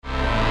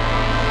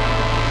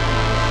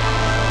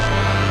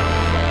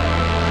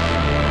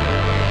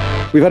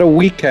We've had a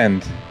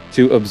weekend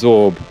to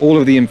absorb all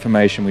of the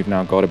information we've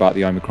now got about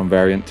the Omicron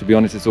variant. To be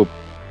honest, it's all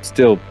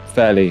still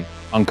fairly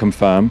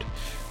unconfirmed.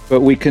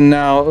 But we can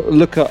now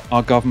look at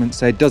our government,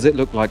 say, does it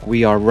look like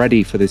we are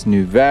ready for this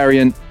new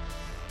variant?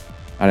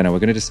 I don't know. We're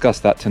going to discuss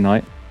that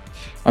tonight.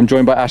 I'm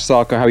joined by Ash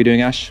Sarkar. How are you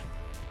doing, Ash?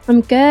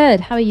 I'm good.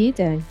 How are you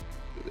doing?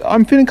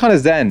 I'm feeling kind of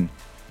zen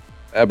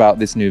about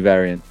this new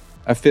variant.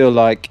 I feel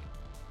like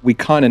we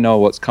kind of know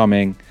what's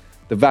coming.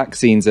 The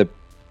vaccines are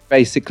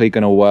basically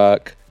going to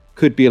work.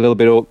 Could be a little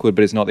bit awkward,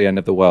 but it's not the end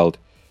of the world.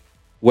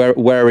 Where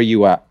are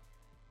you at?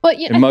 Well,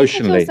 yeah,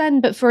 emotionally? I think I feel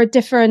zen, but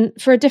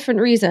for a different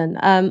reason.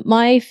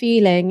 My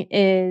feeling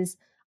is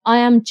I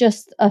am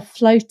just a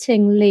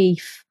floating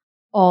leaf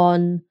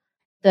on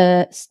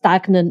the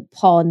stagnant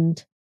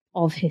pond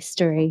of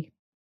history.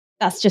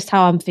 That's just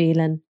how I'm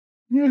feeling.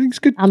 Yeah, I think it's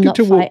good. I'm good not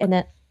to fighting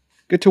walk, it.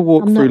 Good to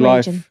walk I'm through not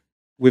life raging.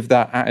 with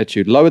that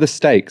attitude. Lower the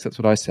stakes. That's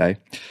what I say.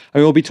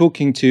 And we'll be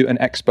talking to an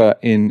expert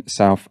in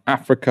South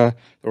Africa.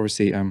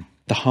 Obviously,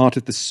 the heart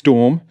of the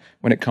storm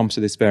when it comes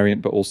to this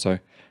variant, but also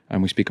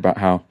we speak about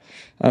how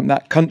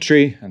that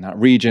country and that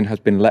region has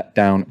been let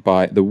down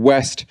by the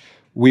West.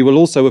 We will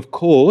also, of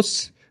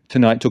course,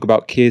 tonight talk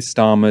about Keir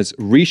Starmer's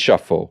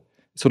reshuffle.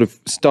 Sort of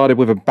started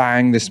with a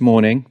bang this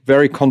morning.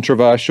 Very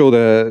controversial,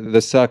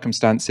 the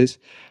circumstances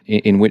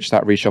in which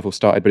that reshuffle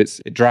started, but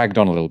it dragged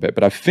on a little bit.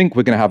 But I think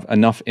we're going to have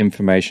enough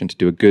information to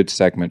do a good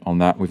segment on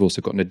that. We've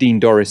also got Nadine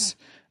Dorries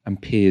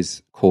and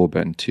Piers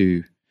Corbyn,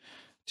 two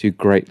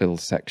great little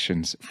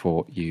sections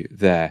for you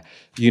there.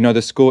 You know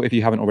the score. If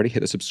you haven't already,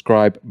 hit the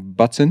subscribe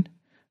button.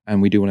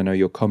 And we do want to know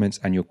your comments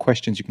and your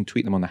questions. You can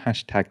tweet them on the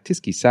hashtag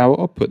TyskySour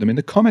or put them in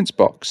the comments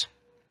box.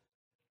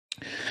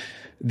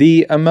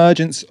 The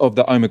emergence of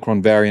the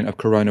Omicron variant of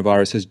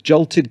coronavirus has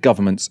jolted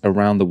governments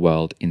around the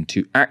world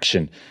into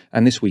action.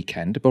 And this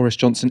weekend, Boris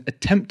Johnson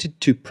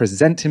attempted to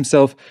present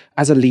himself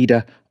as a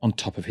leader on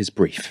top of his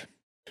brief.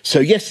 So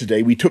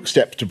yesterday, we took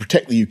steps to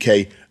protect the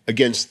UK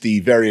against the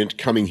variant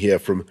coming here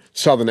from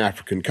southern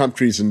African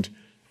countries, and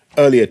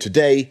earlier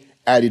today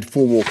added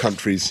 4 more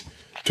countries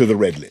to the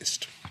red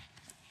list.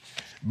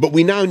 But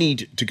we now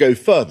need to go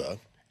further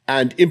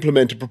and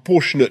implement a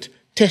proportionate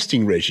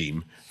testing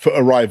regime for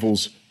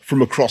arrivals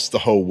from across the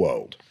whole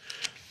world.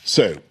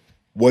 So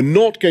we're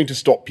not going to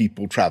stop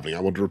people travelling. I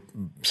want to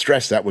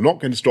stress that. We're not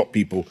going to stop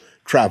people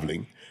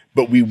travelling,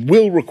 but we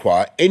will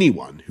require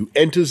anyone who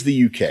enters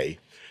the UK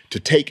to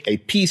take a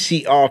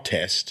PCR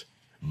test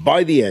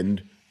by the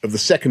end of the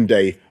second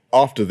day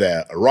after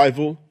their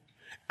arrival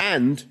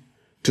and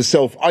to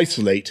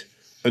self-isolate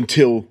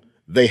until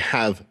they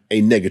have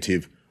a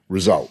negative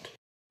result.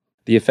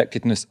 The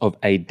effectiveness of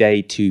a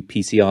day 2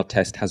 PCR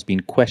test has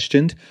been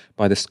questioned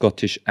by the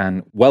Scottish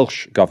and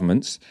Welsh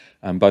governments.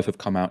 Both have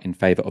come out in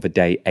favour of a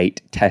day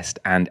 8 test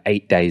and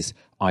 8 days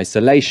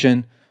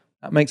isolation.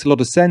 That makes a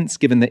lot of sense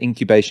given the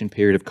incubation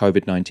period of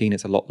COVID-19.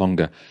 It's a lot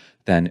longer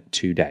than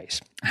 2 days.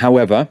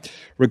 However,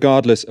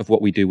 regardless of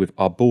what we do with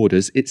our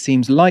borders, it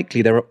seems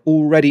likely there are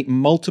already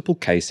multiple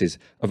cases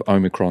of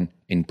Omicron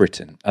in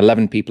Britain.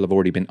 11 people have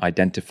already been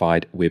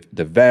identified with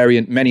the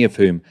variant, many of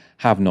whom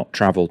have not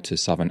travelled to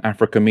southern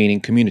Africa, meaning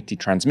community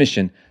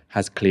transmission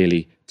has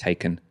clearly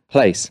taken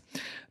place.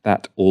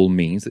 That all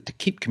means that to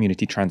keep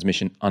community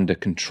transmission under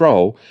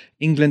control,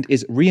 England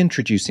is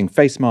reintroducing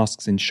face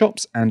masks in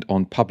shops and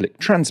on public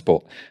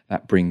transport.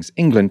 That brings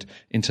England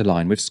into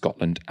line with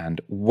Scotland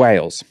and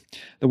Wales.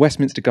 The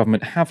Westminster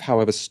government have,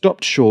 however,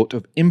 stopped short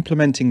of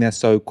implementing their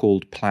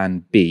so-called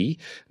Plan B.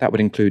 That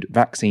would include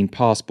vaccine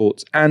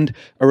passports and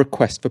a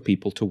request for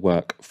people to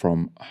work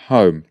from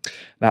home.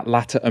 That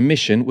latter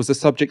omission was the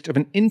subject of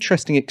an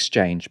interesting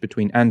exchange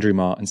between Andrew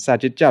Marr and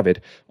Sajid Javid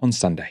on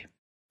Sunday.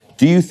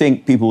 Do you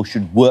think people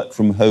should work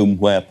from home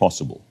where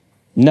possible?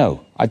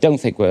 No, I don't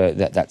think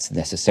that's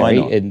necessary.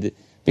 Why not?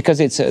 Because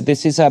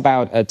this is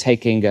about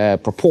taking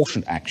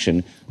proportionate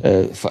action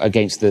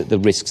against the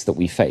risks that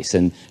we face.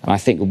 And I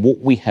think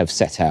what we have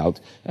set out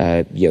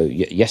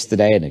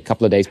yesterday and a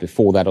couple of days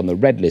before that on the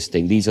red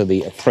listing, these are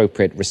the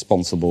appropriate,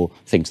 responsible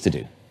things to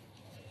do.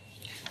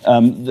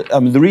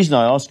 The reason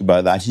I ask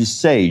about that is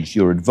SAGE,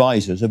 your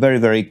advisors, are very,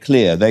 very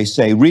clear. They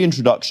say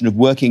reintroduction of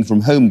working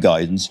from home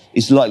guidance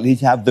is likely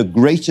to have the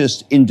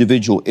greatest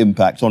individual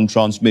impact on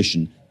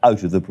transmission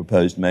out of the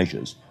proposed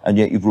measures, and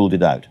yet you've ruled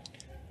it out.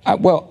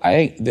 Well,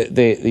 I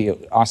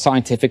think our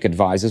scientific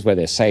advisors, whether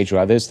they're SAGE or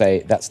others,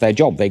 that's their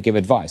job. They give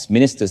advice.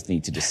 Ministers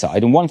need to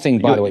decide. And one thing,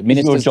 by the way,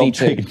 ministers need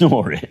to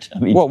ignore it. I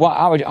mean, well,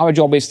 our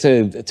job is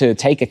to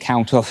take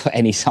account of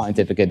any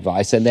scientific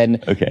advice and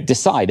then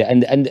decide.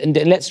 And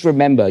let's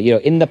remember,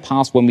 in the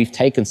past when we've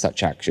taken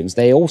such actions,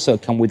 they also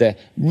come with a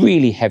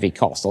really heavy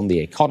cost on the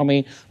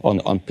economy,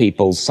 on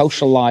people's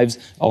social lives,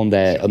 on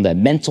their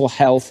mental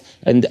health.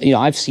 And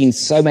I've seen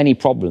so many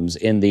problems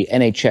in the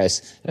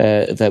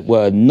NHS that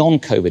were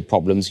non-COVID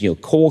problems,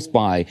 caused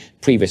by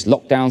previous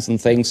lockdowns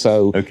and things.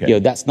 So,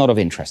 that's not of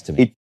interest to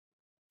me.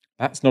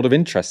 That's not of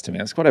interest to me.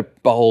 That's quite a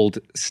bold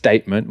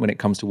statement when it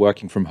comes to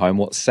working from home.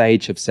 What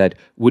SAGE have said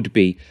would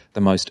be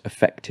the most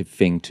effective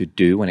thing to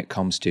do when it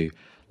comes to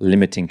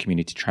limiting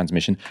community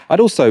transmission. I'd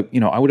also,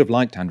 I would have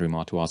liked Andrew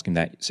Marr to ask him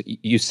that. So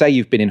you say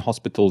you've been in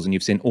hospitals and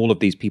you've seen all of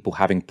these people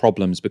having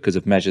problems because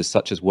of measures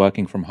such as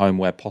working from home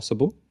where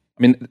possible.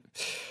 I mean,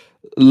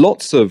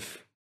 lots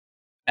of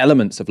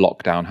elements of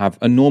lockdown have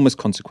enormous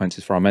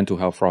consequences for our mental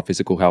health, for our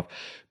physical health.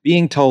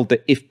 Being told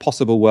that if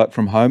possible, work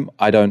from home,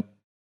 I don't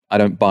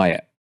buy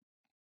it.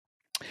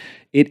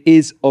 It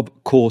is,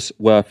 of course,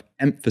 worth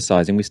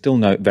emphasizing we still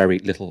know very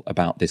little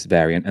about this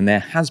variant, and there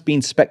has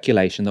been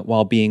speculation that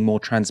while being more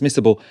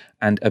transmissible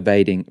and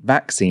evading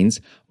vaccines,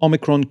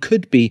 Omicron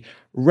could be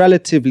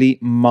relatively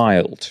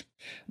mild.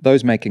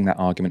 Those making that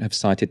argument have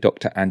cited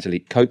Dr.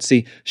 Angelique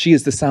Coetzee. She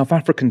is the South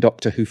African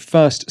doctor who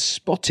first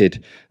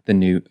spotted the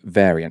new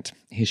variant.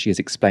 Here she is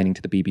explaining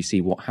to the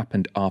BBC what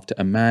happened after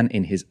a man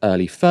in his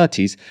early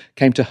 30s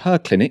came to her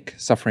clinic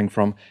suffering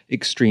from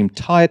extreme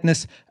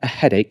tiredness, a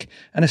headache,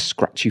 and a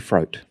scratchy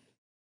throat.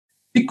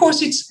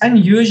 Because it's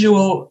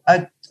unusual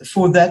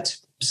for that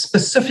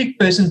specific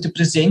person to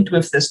present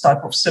with this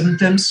type of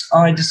symptoms,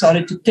 I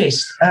decided to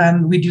test.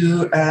 We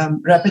do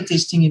rapid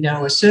testing in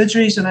our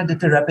surgeries, and I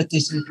did the rapid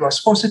test and it was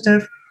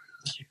positive.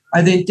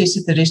 I then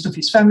tested the rest of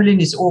his family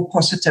and it's all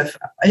positive.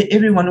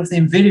 Every one of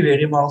them very,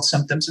 very mild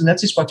symptoms, and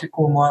that is what we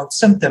call mild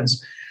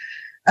symptoms.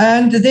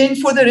 And then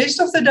for the rest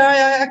of the day,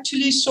 I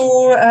actually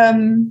saw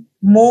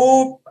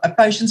more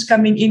patients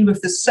coming in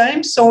with the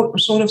same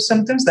sort of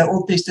symptoms. They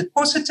all tested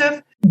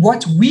positive.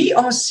 What we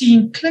are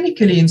seeing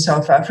clinically in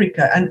South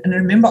Africa, and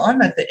remember,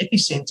 I'm at the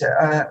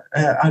epicenter,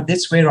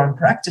 that's where I'm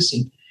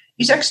practicing,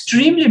 is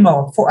extremely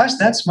mild. For us,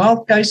 that's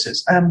mild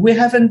cases. We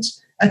haven't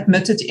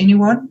admitted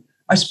anyone.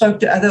 I spoke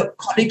to other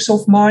colleagues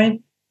of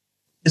mine,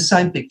 the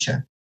same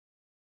picture.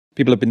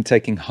 People have been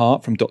taking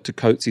heart from Dr.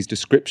 Coetzee's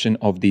description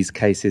of these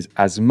cases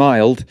as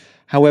mild.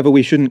 However,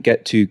 we shouldn't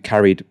get too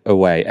carried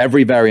away.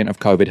 Every variant of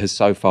COVID has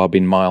so far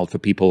been mild for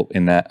people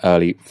in their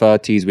early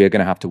 30s. We are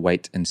going to have to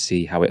wait and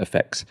see how it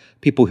affects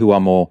people who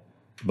are more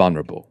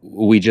vulnerable.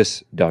 We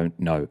just don't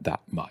know that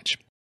much.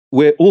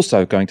 We're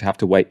also going to have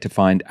to wait to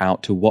find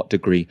out to what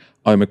degree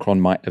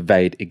Omicron might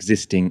evade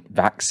existing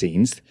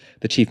vaccines.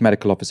 The Chief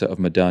Medical Officer of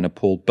Moderna,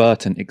 Paul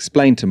Burton,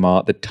 explained to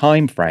Marr the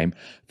time frame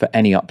for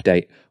any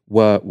update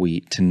were we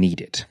to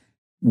need it.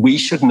 We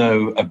should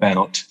know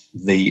about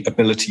the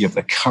ability of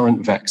the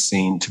current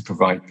vaccine to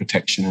provide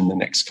protection in the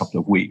next couple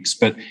of weeks.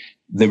 But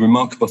the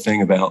remarkable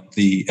thing about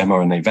the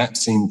mRNA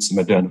vaccines,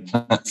 the Moderna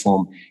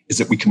platform, is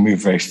that we can move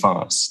very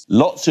fast.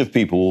 Lots of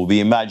people will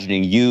be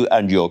imagining you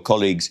and your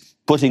colleagues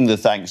putting the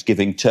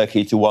Thanksgiving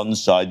turkey to one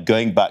side,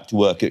 going back to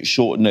work at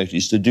short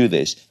notice to do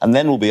this, and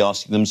then will be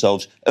asking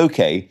themselves,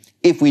 OK,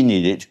 if we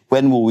need it,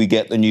 when will we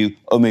get the new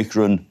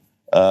Omicron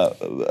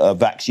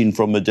vaccine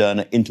from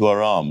Moderna into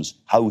our arms?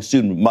 How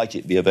soon might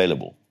it be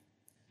available?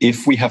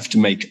 If we have to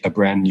make a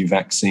brand new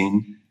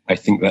vaccine, I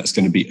think that's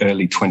going to be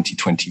early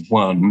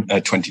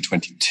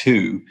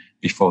 2022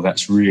 before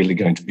that's really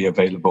going to be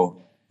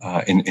available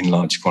in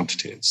large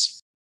quantities.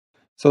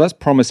 So that's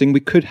promising. We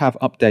could have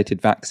updated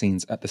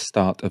vaccines at the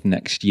start of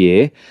next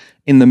year.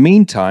 In the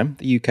meantime,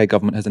 the UK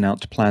government has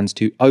announced plans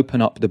to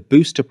open up the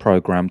booster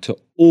programme to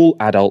all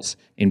adults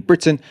in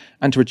Britain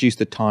and to reduce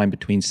the time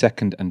between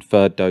second and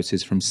third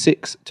doses from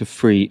 6 to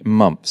 3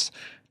 months.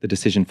 The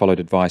decision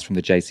followed advice from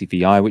the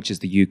JCVI, which is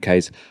the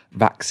UK's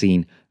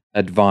vaccine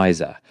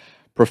advisor.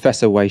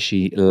 Professor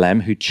Weishi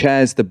Lem, who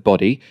chairs the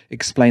body,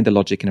 explained the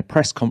logic in a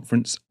press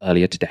conference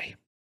earlier today.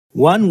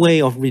 One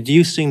way of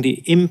reducing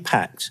the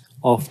impact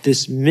of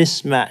this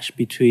mismatch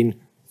between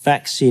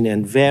vaccine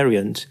and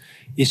variant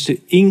is to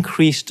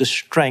increase the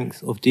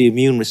strength of the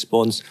immune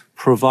response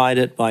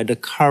provided by the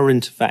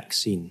current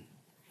vaccine.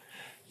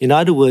 In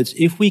other words,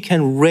 if we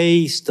can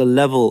raise the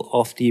level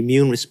of the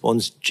immune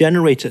response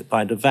generated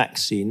by the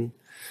vaccine,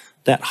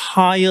 that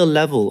higher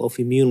level of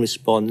immune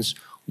response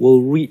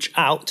will reach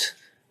out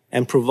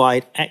and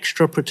provide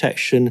extra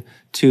protection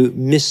to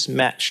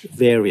mismatched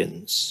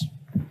variants.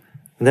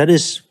 And that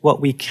is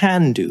what we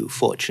can do,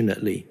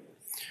 fortunately,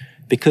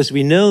 because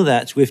we know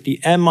that with the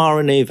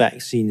mRNA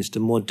vaccines, the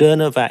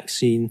Moderna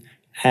vaccine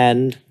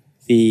and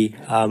the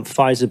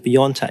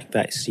Pfizer-BioNTech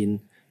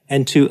vaccine,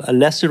 and to a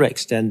lesser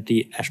extent,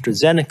 the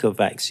AstraZeneca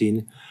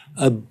vaccine,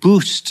 a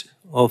boost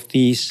of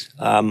these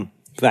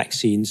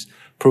vaccines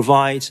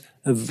provides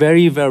a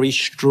very, very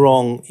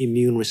strong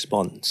immune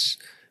response.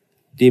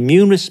 The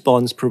immune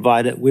response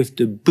provided with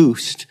the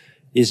boost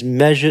is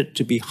measured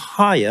to be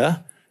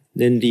higher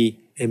than the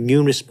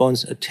immune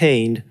response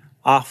attained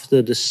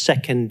after the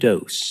second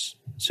dose.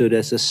 So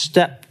there's a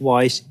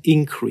stepwise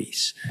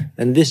increase.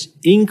 And this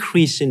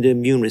increase in the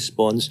immune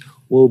response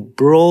will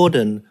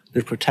broaden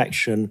the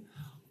protection,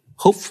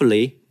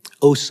 hopefully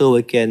also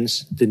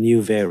against the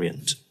new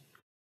variant.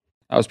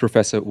 That was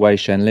Professor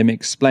Weishi Lem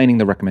explaining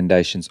the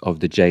recommendations of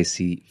the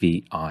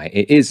JCVI.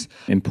 It is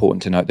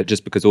important to note that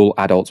just because all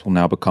adults will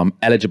now become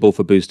eligible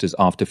for boosters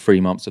after 3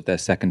 months of their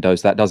second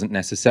dose, that doesn't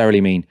necessarily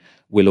mean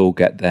we'll all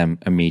get them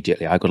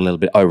immediately. I got a little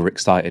bit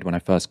overexcited when I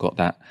first got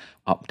that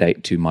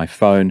update to my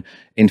phone.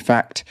 In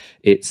fact,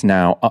 it's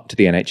now up to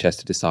the NHS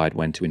to decide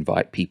when to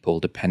invite people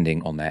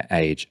depending on their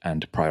age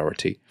and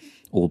priority.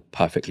 All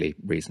perfectly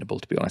reasonable,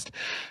 to be honest.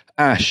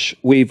 Ash,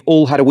 we've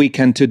all had a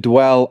weekend to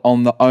dwell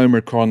on the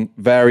Omicron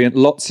variant.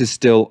 Lots is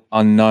still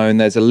unknown.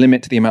 There's a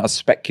limit to the amount of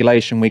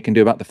speculation we can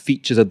do about the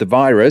features of the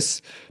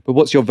virus. But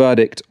what's your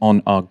verdict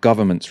on our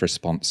government's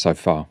response so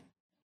far?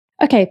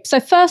 Okay, so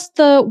first,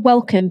 the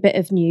welcome bit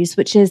of news,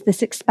 which is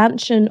this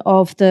expansion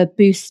of the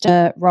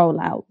booster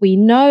rollout. We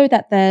know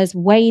that there's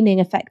waning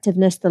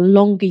effectiveness the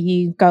longer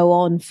you go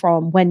on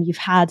from when you've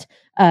had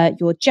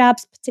your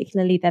jabs.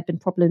 Particularly, there have been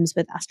problems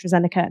with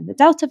AstraZeneca and the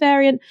Delta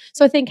variant.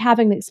 So I think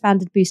having the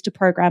expanded booster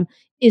program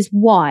is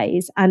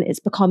wise, and it's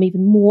become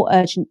even more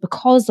urgent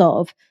because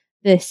of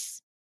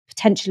this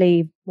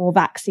potentially more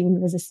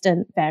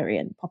vaccine-resistant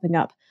variant popping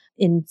up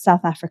in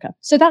South Africa.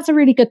 So that's a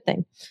really good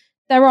thing.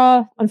 There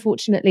are,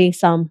 unfortunately,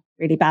 some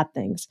really bad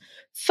things.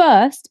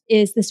 First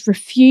is this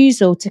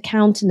refusal to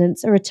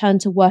countenance a return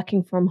to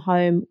working from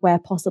home where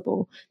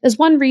possible. There's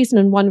one reason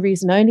and one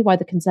reason only why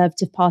the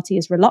Conservative Party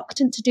is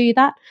reluctant to do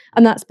that,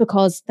 and that's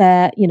because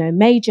their,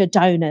 major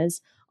donors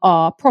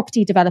are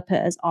property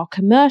developers, are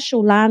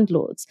commercial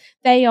landlords.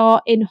 They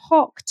are in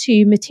hock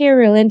to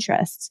material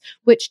interests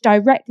which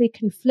directly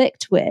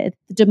conflict with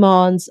the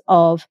demands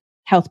of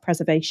health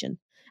preservation.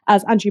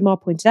 As Andrew Marr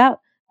pointed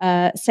out,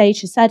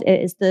 Sage has said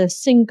it is the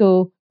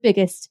single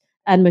biggest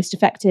and most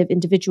effective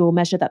individual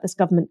measure that this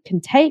government can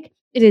take.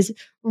 It is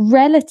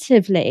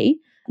relatively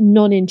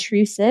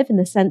non-intrusive in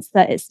the sense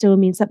that it still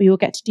means that we all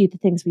get to do the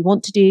things we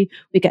want to do.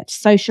 We get to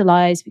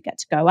socialize, we get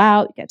to go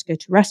out, we get to go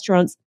to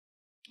restaurants.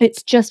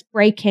 It's just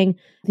breaking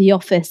the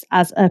office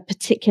as a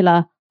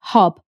particular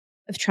hub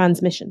of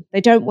transmission. They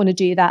don't want to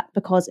do that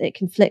because it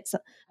conflicts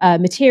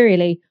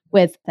materially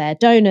with their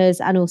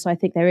donors. And also, I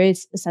think there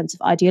is a sense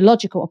of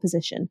ideological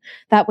opposition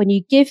that when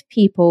you give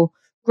people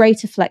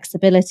greater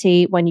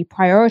flexibility, when you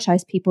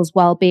prioritize people's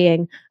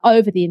well-being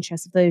over the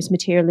interests of those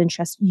material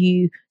interests,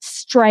 you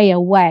stray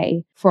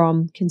away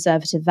from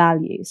conservative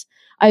values.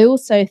 I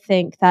also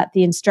think that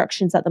the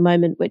instructions at the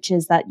moment, which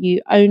is that you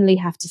only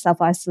have to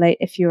self-isolate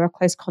if you're a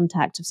close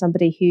contact of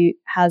somebody who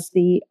has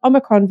the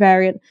Omicron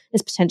variant,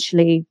 is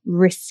potentially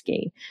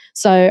risky.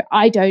 So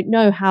I don't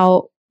know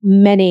how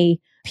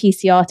many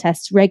PCR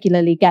tests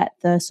regularly get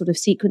the sort of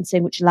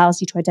sequencing which allows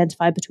you to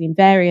identify between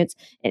variants.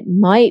 It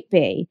might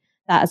be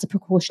that as a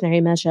precautionary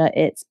measure,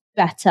 it's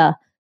better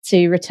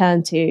to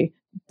return to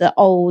the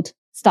old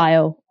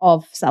style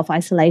of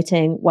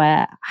self-isolating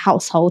where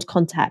household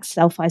contacts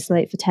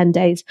self-isolate for 10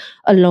 days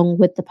along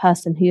with the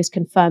person who is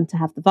confirmed to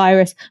have the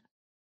virus.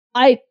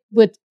 I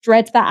would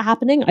dread that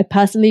happening. I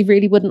personally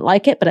really wouldn't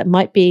like it, but it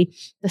might be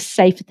the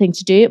safer thing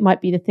to do. It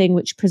might be the thing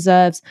which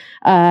preserves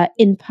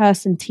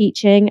in-person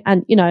teaching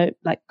and,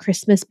 like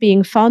Christmas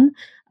being fun.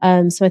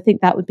 So I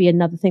think that would be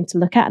another thing to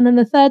look at. And then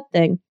the third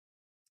thing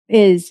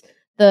is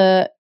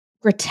the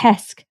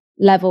grotesque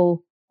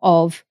level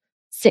of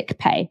sick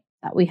pay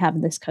that we have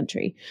in this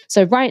country.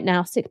 So right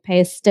now, sick pay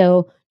is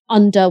still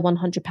under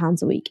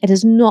 £100 a week. It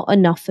is not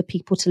enough for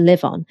people to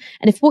live on.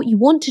 And if what you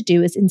want to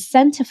do is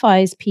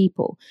incentivize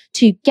people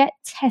to get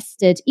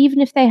tested, even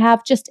if they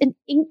have just an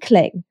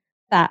inkling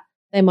that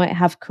they might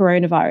have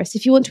coronavirus,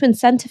 if you want to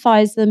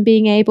incentivize them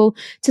being able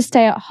to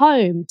stay at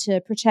home to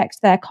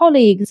protect their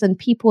colleagues and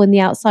people in the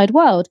outside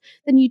world,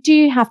 then you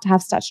do have to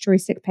have statutory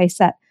sick pay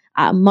set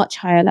at a much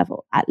higher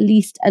level, at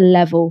least a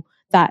level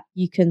that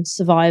you can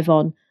survive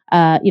on,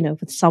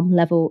 with some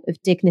level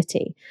of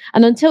dignity.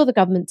 And until the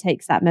government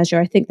takes that measure,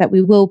 I think that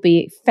we will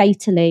be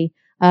fatally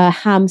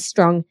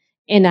hamstrung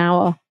in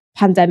our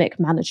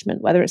pandemic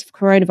management, whether it's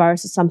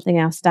coronavirus or something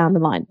else down the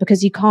line,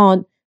 because you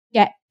can't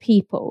get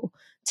people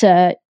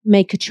to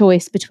make a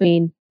choice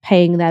between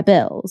paying their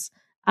bills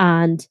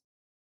and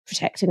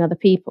protecting other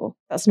people.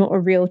 That's not a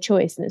real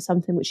choice, and it's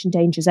something which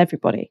endangers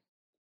everybody.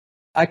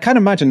 I can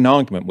imagine an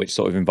argument which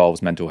sort of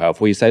involves mental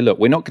health where you say, look,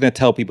 we're not going to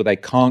tell people they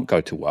can't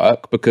go to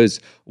work because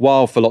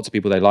while for lots of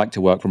people they like to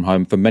work from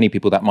home, for many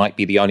people that might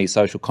be the only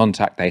social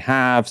contact they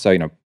have. So, we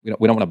don't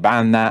want to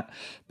ban that.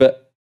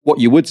 But what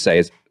you would say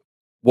is,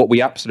 what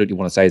we absolutely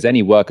want to say is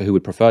any worker who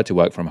would prefer to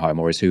work from home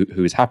or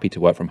who is happy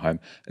to work from home,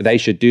 they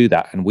should do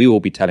that. And we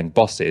will be telling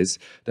bosses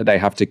that they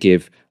have to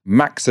give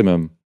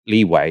maximum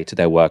leeway to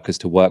their workers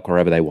to work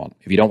wherever they want.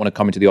 If you don't want to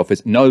come into the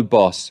office, no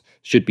boss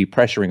should be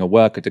pressuring a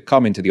worker to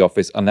come into the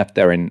office unless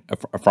they're in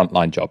a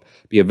frontline job.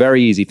 Be a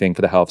very easy thing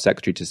for the health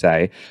secretary to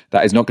say.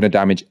 That is not going to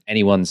damage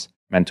anyone's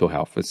mental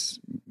health.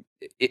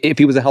 If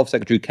he was a health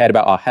secretary who cared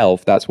about our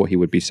health, that's what he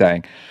would be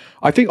saying.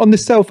 I think on the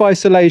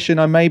self-isolation,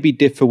 I maybe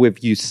differ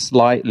with you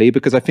slightly,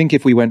 because I think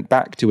if we went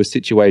back to a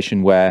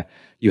situation where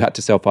you had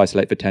to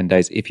self-isolate for 10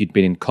 days if you'd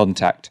been in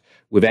contact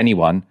with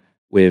anyone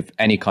with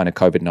any kind of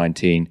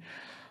COVID-19,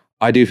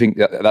 I do think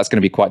that that's going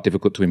to be quite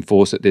difficult to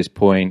enforce at this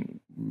point.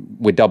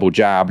 We're double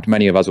jabbed.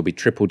 Many of us will be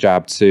triple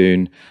jabbed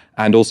soon.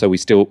 And also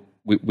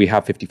we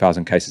have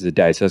 50,000 cases a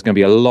day. So there's going to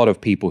be a lot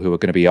of people who are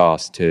going to be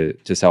asked to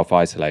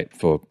self-isolate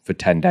for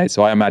 10 days.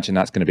 So I imagine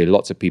that's going to be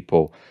lots of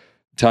people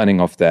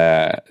turning off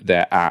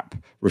their app,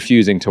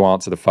 refusing to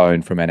answer the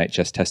phone from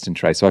NHS Test and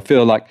Trace. So I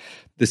feel like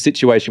the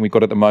situation we've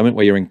got at the moment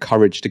where you're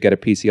encouraged to get a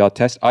PCR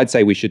test, I'd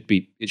say it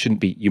shouldn't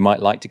be, you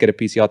might like to get a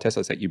PCR test.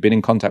 I'd say you've been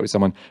in contact with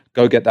someone,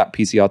 go get that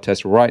PCR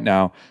test right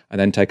now and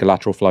then take a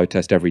lateral flow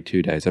test every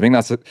 2 days. I think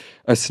that's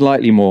a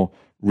slightly more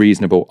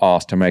reasonable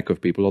ask to make of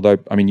people. Although,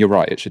 I mean, you're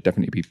right, it should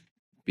definitely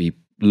be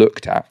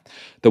looked at.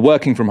 The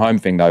working from home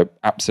thing though,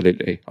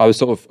 absolutely. I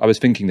was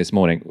thinking this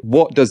morning,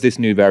 what does this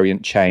new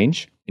variant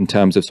change in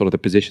terms of sort of the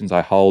positions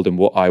I hold and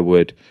what I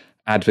would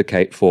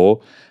advocate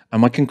for?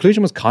 And my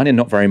conclusion was kind of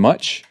not very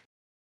much.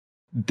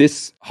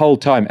 This whole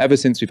time, ever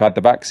since we've had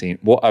the vaccine,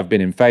 what I've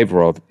been in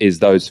favor of is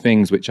those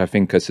things which I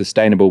think are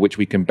sustainable, which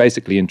we can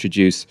basically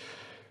introduce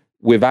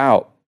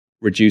without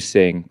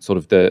reducing sort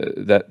of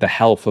the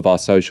health of our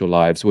social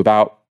lives,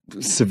 without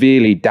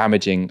severely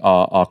damaging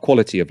our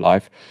quality of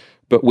life,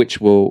 but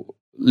which will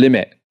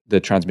limit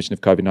the transmission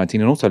of COVID-19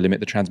 and also limit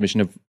the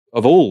transmission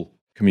of all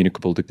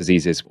communicable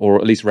diseases, or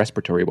at least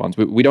respiratory ones.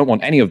 We don't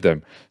want any of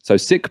them. So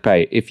sick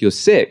pay, if you're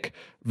sick,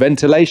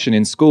 ventilation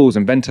in schools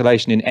and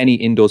ventilation in any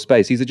indoor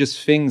space, these are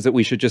just things that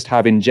we should just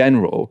have in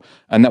general,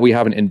 and that we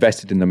haven't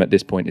invested in them at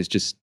this point is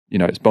just,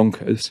 it's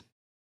bonkers.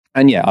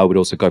 And yeah, I would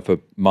also go for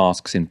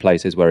masks in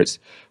places where it's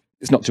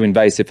not too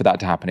invasive for that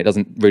to happen. It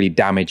doesn't really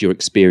damage your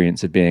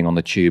experience of being on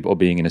the tube or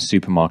being in a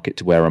supermarket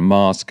to wear a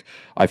mask.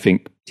 I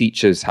think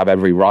teachers have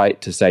every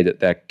right to say that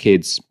their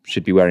kids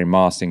should be wearing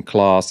masks in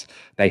class.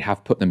 They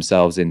have put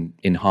themselves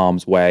in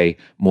harm's way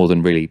more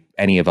than really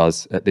any of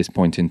us at this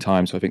point in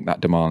time. So I think that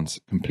demand's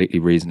completely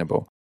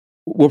reasonable.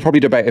 We'll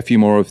probably debate a few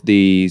more of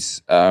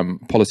these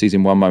policies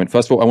in one moment.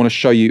 First of all, I want to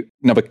show you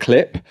another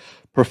clip.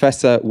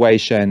 Professor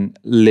Wei-Shen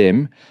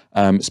Lim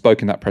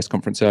spoke in that press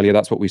conference earlier.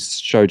 That's what we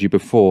showed you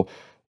before.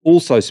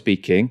 Also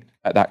speaking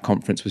at that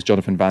conference was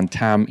Jonathan Van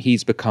Tam.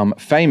 He's become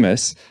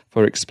famous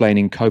for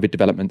explaining COVID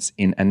developments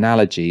in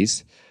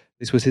analogies.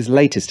 This was his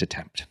latest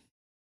attempt.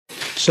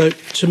 So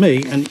to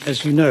me, and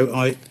as you know,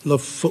 I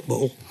love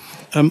football,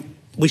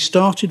 we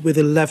started with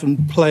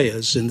 11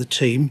 players in the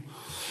team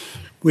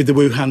with the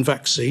Wuhan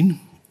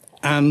vaccine.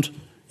 And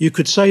you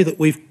could say that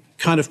we've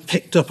kind of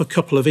picked up a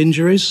couple of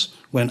injuries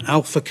when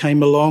Alpha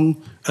came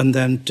along and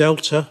then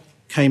Delta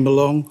came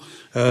along.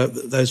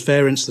 Those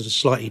variants that are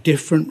slightly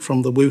different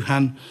from the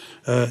Wuhan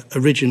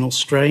original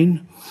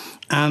strain.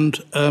 And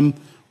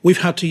we've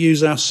had to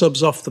use our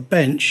subs off the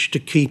bench to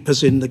keep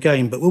us in the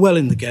game, but we're well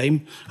in the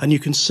game. And you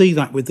can see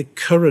that with the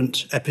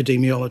current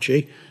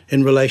epidemiology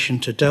in relation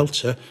to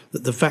Delta,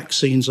 that the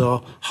vaccines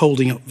are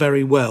holding up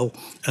very well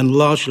and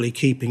largely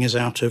keeping us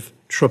out of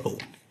trouble.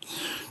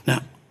 Now,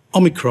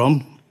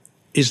 Omicron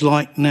is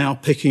like now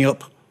picking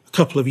up a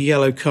couple of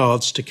yellow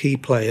cards to key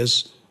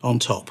players on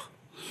top.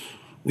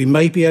 We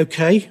may be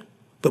okay,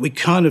 but we're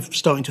kind of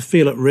starting to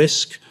feel at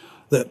risk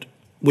that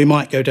we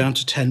might go down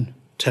to 10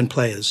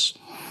 players.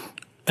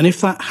 And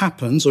if that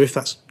happens, or if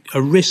that's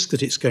a risk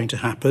that it's going to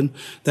happen,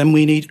 then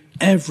we need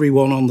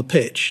everyone on the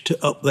pitch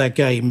to up their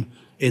game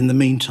in the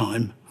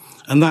meantime.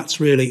 And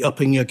that's really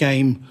upping your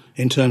game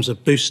in terms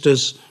of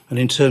boosters and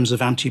in terms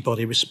of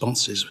antibody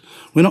responses.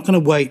 We're not going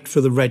to wait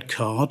for the red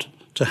card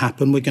to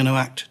happen. We're going to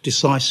act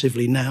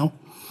decisively now.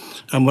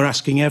 And we're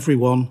asking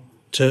everyone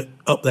to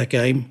up their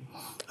game.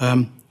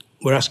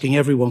 We're asking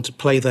everyone to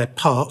play their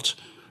part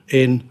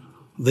in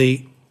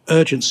the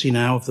urgency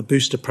now of the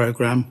booster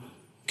programme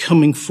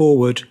coming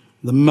forward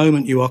the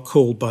moment you are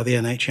called by the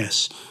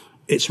NHS.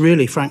 It's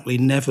really, frankly,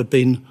 never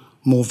been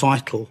more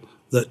vital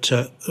that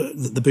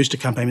the booster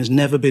campaign has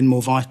never been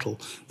more vital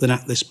than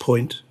at this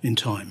point in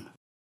time.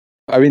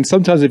 I mean,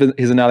 sometimes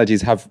his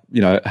analogies have,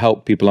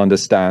 helped people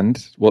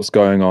understand what's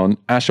going on.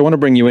 Ash, I want to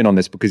bring you in on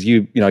this because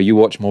you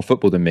watch more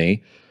football than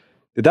me.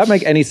 Did that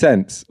make any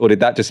sense? Or did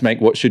that just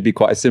make what should be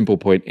quite a simple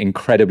point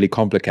incredibly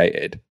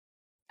complicated?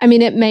 I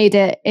mean, it made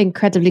it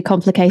incredibly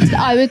complicated.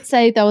 I would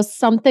say there was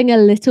something a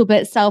little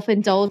bit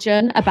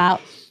self-indulgent about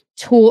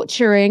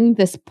torturing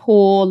this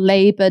poor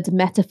laboured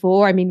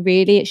metaphor. I mean,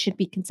 really, it should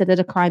be considered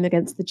a crime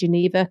against the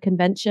Geneva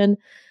Convention.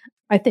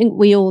 I think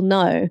we all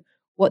know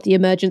what the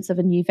emergence of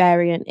a new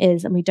variant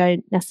is, and we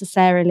don't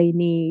necessarily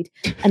need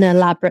an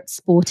elaborate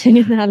sporting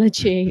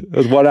analogy. It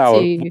was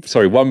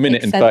 1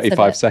 minute and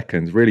 35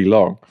 seconds, really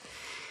long.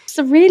 It's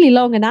a really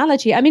long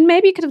analogy. I mean,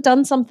 maybe you could have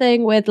done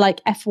something with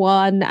like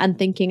F1 and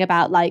thinking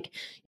about like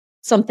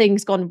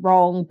something's gone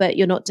wrong, but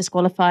you're not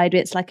disqualified.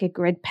 It's like a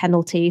grid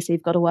penalty, so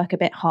you've got to work a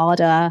bit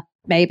harder,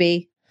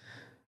 maybe.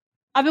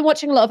 I've been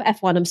watching a lot of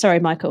F1. I'm sorry,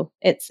 Michael.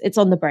 It's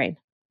on the brain.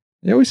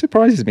 It always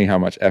surprises me how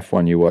much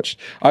F1 you watch.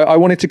 I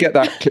wanted to get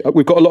that.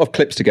 We've got a lot of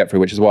clips to get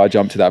through, which is why I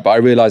jumped to that. But I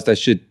realized I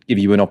should give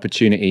you an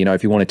opportunity,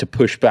 if you wanted to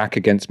push back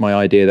against my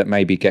idea that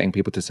maybe getting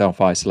people to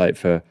self-isolate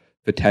for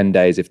 10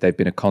 days if they've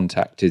been a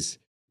contact is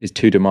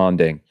too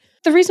demanding.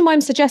 The reason why I'm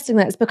suggesting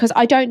that is because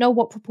I don't know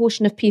what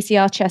proportion of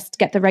PCR tests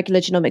get the regular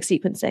genomic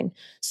sequencing.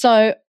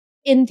 So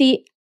in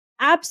the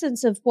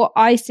absence of what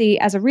I see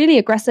as a really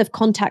aggressive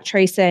contact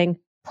tracing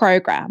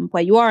program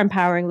where you are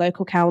empowering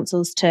local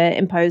councils to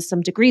impose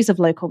some degrees of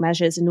local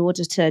measures in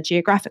order to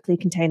geographically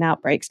contain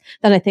outbreaks,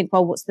 then I think,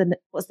 well, what's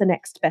the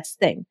next best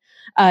thing?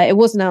 It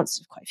was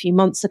announced quite a few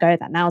months ago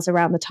that now is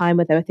around the time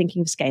where they were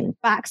thinking of scaling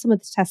back some of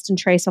the test and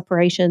trace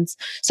operations.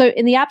 So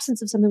in the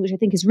absence of something which I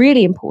think is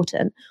really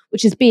important,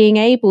 which is being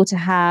able to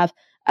have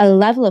a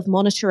level of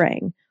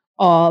monitoring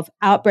of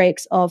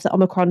outbreaks of the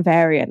Omicron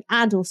variant,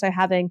 and also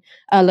having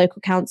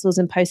local councils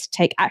and posts to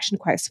take action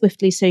quite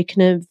swiftly so you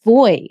can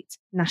avoid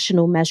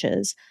national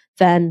measures,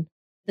 then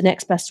the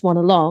next best one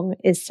along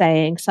is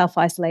saying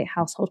self-isolate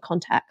household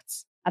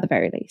contacts at the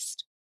very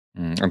least.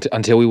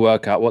 Until we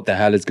work out what the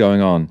hell is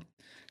going on.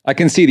 I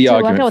can see the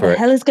argument for it. What the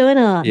hell is going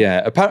on?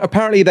 Yeah,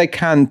 apparently they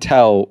can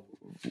tell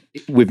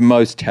with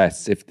most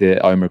tests if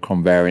the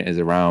Omicron variant is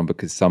around,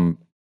 because I'm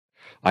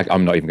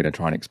not even going to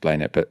try and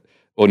explain it,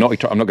 I'm not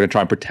going to try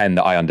and pretend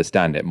that I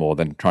understand it more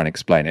than try and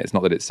explain it. It's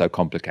not that it's so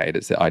complicated.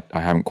 It's that I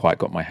haven't quite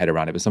got my head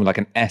around it. But something like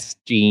an S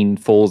gene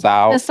falls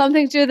out. There's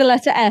something to do with the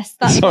letter S.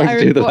 That's what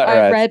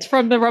I read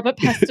from the Robert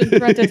Peston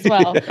thread as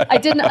well. I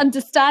didn't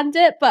understand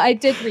it, but I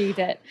did read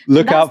it.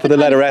 Look out for the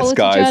letter S,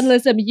 guys.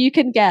 Journalism you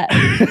can get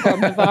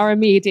from Novara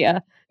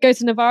Media. Go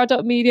to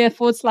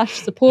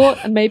novara.media/support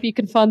and maybe you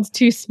can fund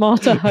 2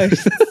 smarter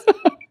hosts.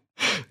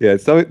 Yeah,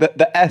 so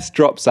the S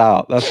drops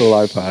out. That's all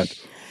I've had.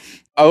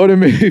 I want to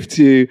move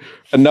to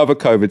another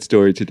COVID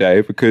story today,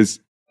 because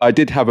I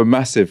did have a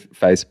massive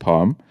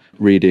facepalm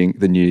reading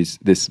the news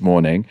this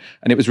morning,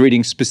 and it was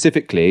reading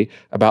specifically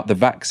about the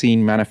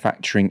Vaccine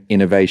Manufacturing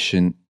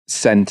Innovation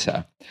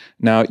Centre.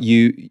 Now,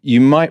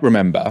 you might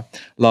remember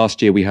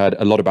last year we heard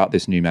a lot about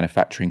this new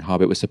manufacturing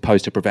hub. It was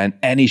supposed to prevent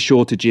any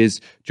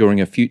shortages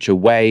during a future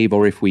wave,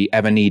 or if we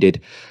ever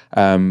needed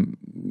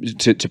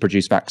to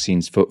produce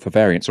vaccines for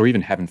variants, or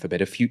even, heaven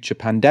forbid, a future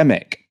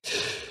pandemic.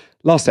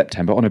 Last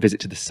September, on a visit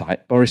to the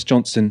site, Boris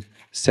Johnson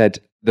said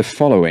the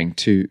following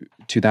to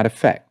that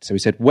effect. So he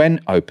said, when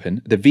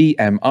open, the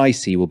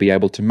VMIC will be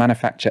able to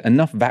manufacture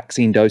enough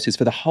vaccine doses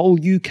for the whole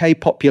UK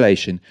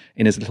population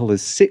in as little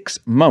as 6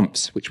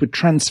 months, which would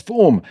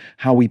transform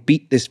how we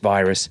beat this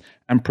virus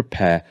and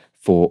prepare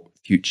for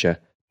future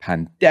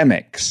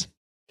pandemics.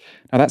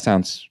 Now, that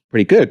sounds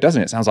pretty good,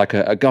 doesn't it? It sounds like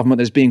a government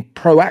that's being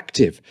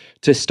proactive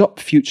to stop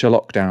future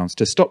lockdowns,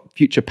 to stop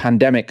future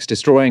pandemics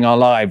destroying our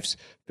lives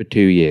for 2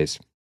 years.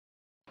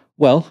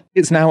 Well,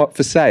 it's now up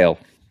for sale.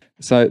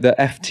 So the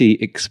FT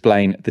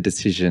explain the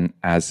decision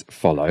as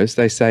follows.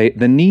 They say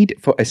the need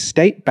for a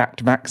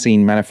state-backed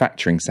vaccine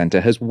manufacturing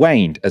centre has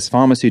waned as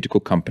pharmaceutical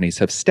companies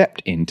have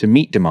stepped in to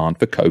meet demand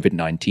for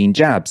COVID-19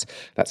 jabs.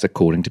 That's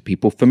according to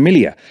people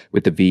familiar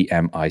with the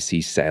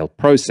VMIC sale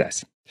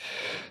process.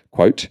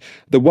 Quote,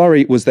 the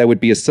worry was there would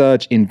be a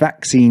surge in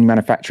vaccine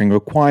manufacturing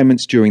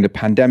requirements during the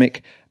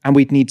pandemic, and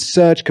we'd need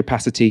surge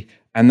capacity,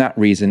 and that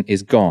reason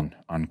is gone,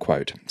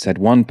 unquote, said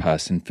one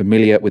person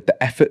familiar with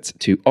the efforts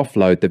to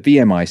offload the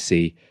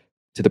VMIC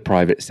to the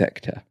private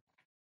sector.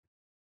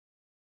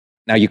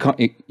 Now, you can't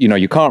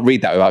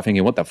read that without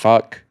thinking, what the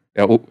fuck?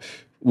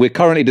 We're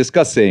currently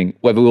discussing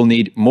whether we'll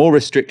need more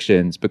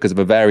restrictions because of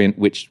a variant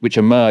which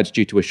emerged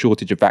due to a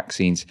shortage of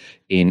vaccines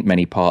in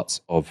many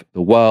parts of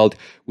the world.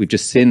 We've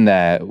just seen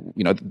there,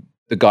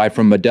 the guy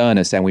from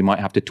Moderna saying we might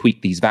have to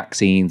tweak these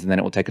vaccines and then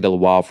it will take a little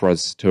while for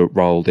us to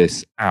roll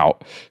this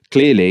out.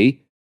 Clearly,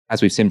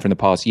 as we've seen from the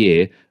past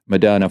year,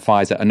 Moderna,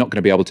 Pfizer are not going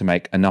to be able to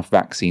make enough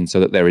vaccines so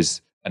that there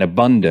is an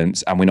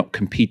abundance and we're not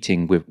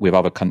competing with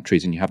other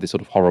countries, and you have this sort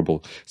of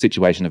horrible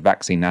situation of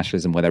vaccine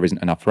nationalism where there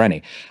isn't enough for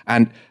any.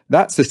 And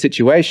that's the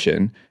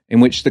situation in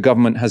which the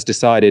government has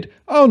decided,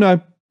 oh, no,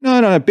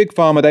 Big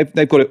Pharma,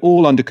 they've got it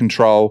all under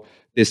control.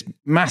 This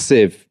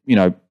massive,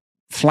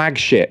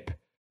 flagship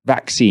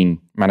vaccine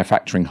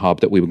manufacturing hub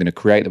that we were going to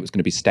create that was going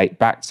to be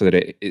state-backed so that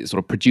it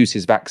sort of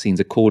produces vaccines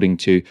according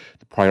to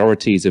the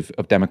priorities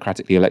of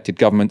democratically elected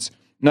governments.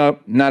 No,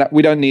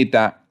 we don't need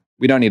that.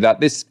 We don't need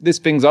that. This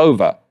thing's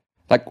over.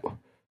 Like,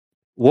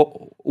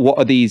 what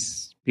are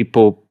these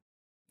people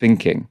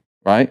thinking,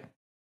 right?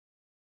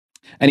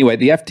 Anyway,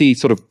 the FT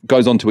sort of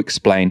goes on to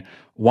explain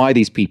why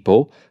these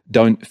people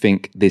don't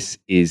think this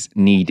is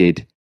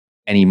needed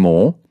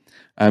anymore.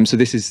 So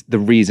this is the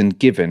reason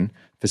given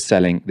for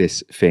selling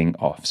this thing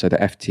off. So the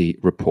FT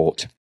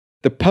report.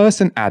 The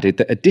person added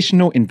that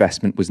additional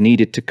investment was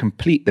needed to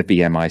complete the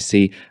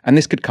VMIC, and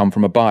this could come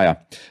from a buyer.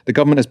 The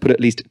government has put at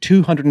least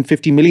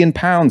 £250 million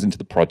into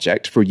the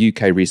project for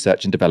UK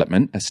Research and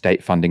Development, a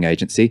state funding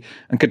agency,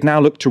 and could now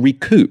look to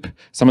recoup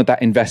some of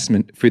that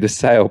investment through the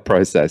sale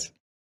process.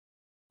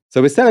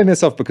 So we're selling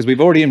this off because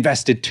we've already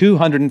invested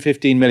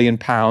 £215 million,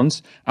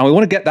 and we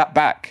want to get that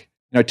back.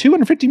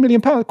 £250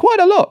 million, quite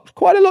a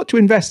lot to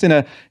invest in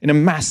a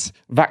mass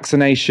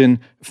vaccination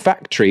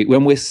factory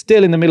when we're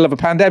still in the middle of a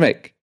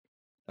pandemic.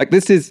 Like,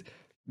 this is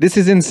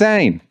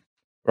insane,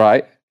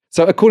 right?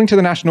 So according to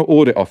the National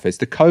Audit Office,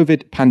 the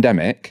COVID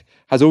pandemic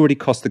has already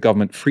cost the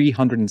government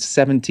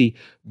 £370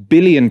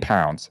 billion.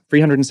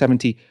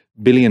 £370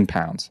 billion.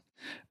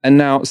 And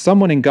now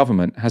someone in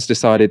government has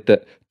decided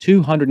that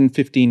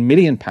 £215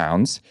 million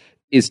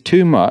is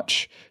too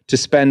much to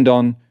spend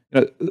on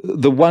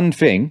the one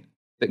thing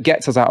that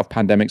gets us out of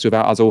pandemics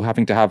without us all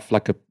having to have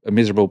like a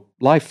miserable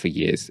life for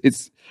years.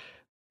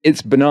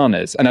 It's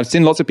bananas. And I've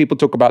seen lots of people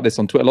talk about this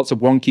on Twitter, lots of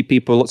wonky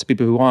people, lots of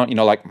people who aren't,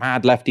 like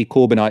mad lefty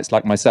Corbynites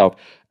like myself.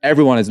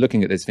 Everyone is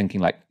looking at this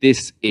thinking like,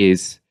 this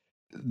is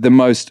the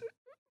most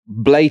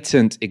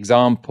blatant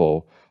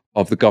example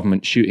of the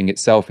government shooting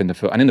itself in the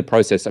foot. And in the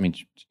process,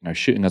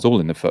 shooting us all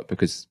in the foot,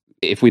 because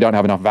if we don't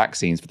have enough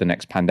vaccines for the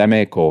next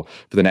pandemic or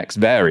for the next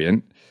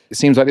variant, it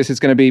seems like this is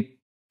going to be,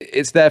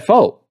 it's their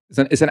fault.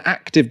 It's an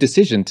active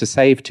decision to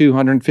save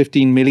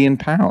 £215 million.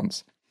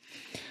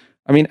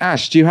 I mean,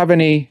 Ash, do you have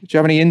any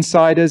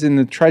insiders in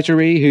the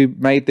Treasury who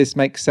made this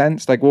make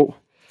sense?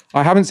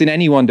 I haven't seen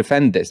anyone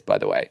defend this, by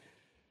the way.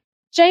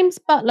 James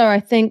Butler, I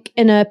think,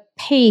 in a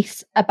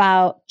piece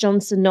about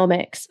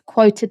Johnsonomics,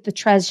 quoted the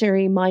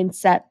Treasury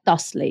mindset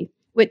thusly,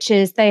 which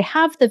is they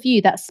have the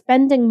view that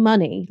spending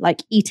money,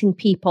 like eating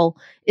people,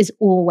 is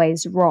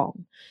always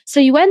wrong. So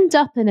you end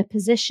up in a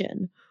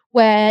position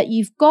where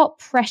you've got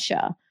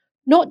pressure,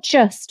 not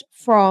just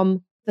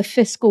from the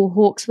fiscal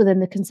hawks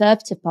within the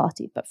Conservative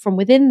Party, but from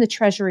within the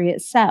Treasury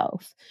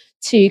itself,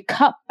 to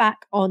cut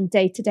back on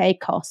day-to-day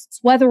costs,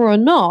 whether or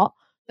not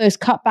those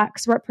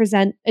cutbacks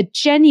represent a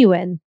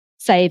genuine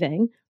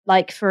saving,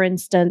 like, for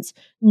instance,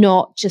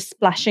 not just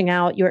splashing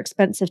out your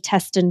expensive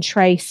test and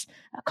trace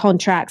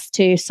contracts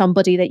to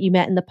somebody that you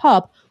met in the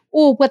pub,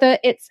 or whether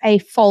it's a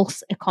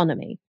false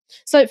economy.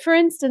 So, for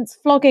instance,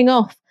 flogging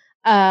off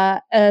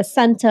a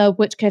centre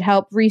which could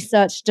help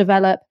research,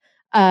 develop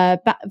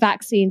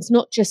vaccines,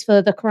 not just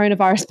for the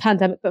coronavirus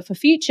pandemic, but for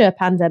future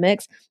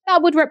pandemics,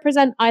 that would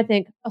represent, I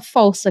think, a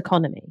false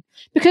economy.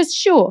 Because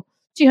sure,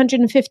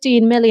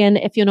 215 million,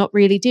 if you're not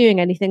really doing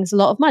anything, is a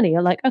lot of money.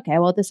 You're like, okay,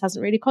 well, this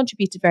hasn't really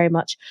contributed very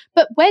much.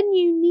 But when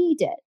you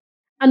need it,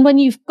 and when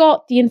you've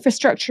got the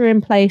infrastructure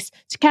in place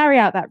to carry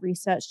out that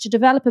research, to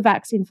develop a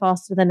vaccine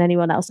faster than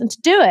anyone else, and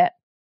to do it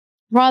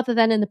rather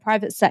than in the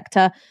private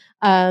sector,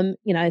 so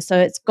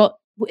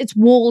it's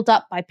walled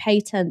up by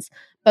patents,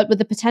 but with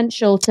the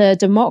potential to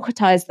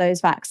democratize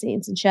those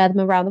vaccines and share them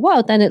around the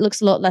world, then it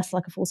looks a lot less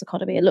like a false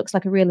economy. It looks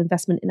like a real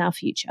investment in our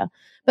future.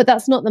 But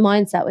that's not the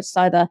mindset which is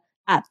either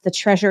at the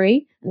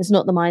Treasury, and it's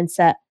not the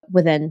mindset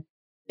within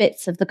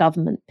bits of the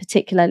government,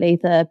 particularly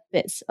the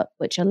bits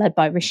which are led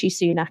by Rishi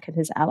Sunak and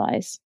his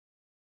allies.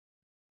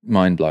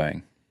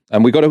 Mind-blowing.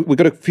 And we got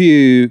a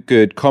few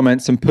good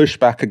comments and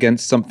pushback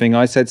against something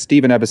I said.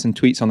 Stephen Everson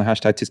tweets on the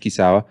hashtag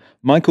TiskiSour.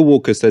 Michael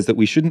Walker says that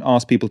we shouldn't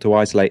ask people to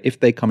isolate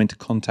if they come into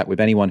contact with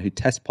anyone who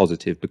tests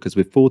positive, because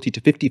with 40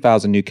 to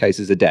 50,000 new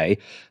cases a day,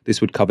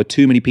 this would cover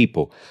too many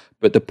people.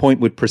 But the point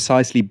would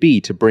precisely be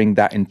to bring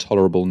that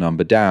intolerable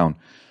number down.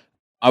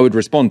 I would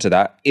respond to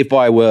that. If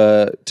I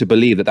were to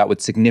believe that would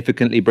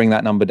significantly bring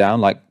that number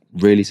down, like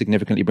really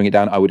significantly bring it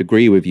down, I would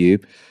agree with you.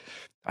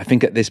 I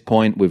think at this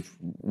point,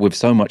 with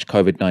so much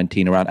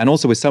COVID-19 around, and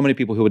also with so many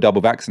people who are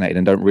double vaccinated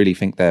and don't really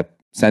think they're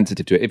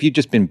sensitive to it, if you've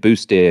just been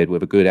boosted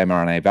with a good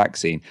mRNA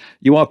vaccine,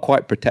 you are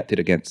quite protected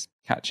against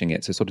catching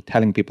it. So sort of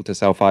telling people to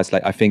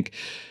self-isolate, I think,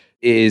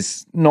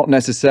 is not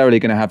necessarily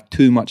going to have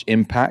too much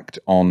impact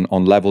on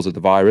levels of the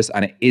virus,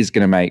 and it is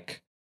going to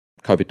make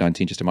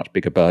COVID-19 just a much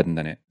bigger burden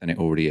than it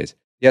already is.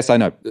 Yes, I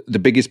know. The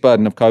biggest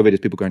burden of COVID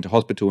is people going to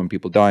hospital and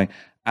people dying.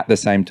 At the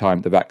same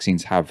time, the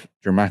vaccines have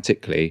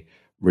dramatically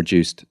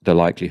reduced the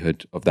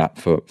likelihood of that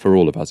for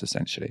all of us,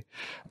 essentially.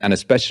 And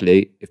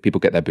especially if people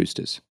get their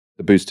boosters.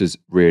 The boosters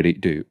really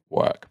do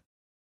work.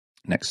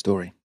 Next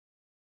story.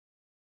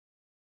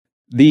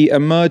 The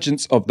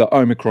emergence of the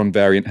Omicron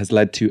variant has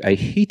led to a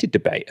heated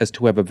debate as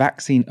to whether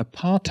vaccine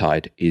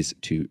apartheid is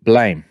to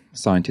blame.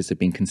 Scientists have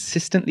been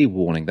consistently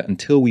warning that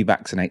until we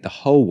vaccinate the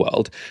whole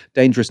world,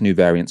 dangerous new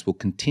variants will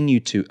continue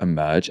to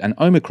emerge, and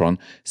Omicron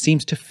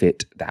seems to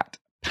fit that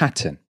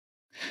pattern.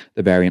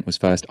 The variant was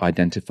first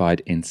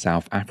identified in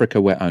South Africa,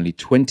 where only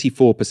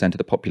 24% of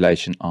the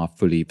population are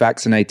fully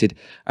vaccinated,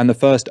 and the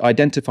first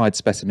identified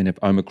specimen of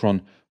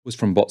Omicron was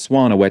from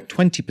Botswana, where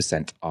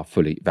 20% are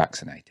fully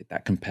vaccinated.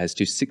 That compares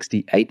to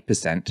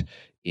 68%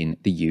 in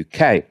the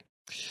UK.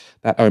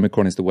 That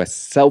Omicron is the West's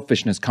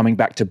selfishness coming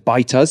back to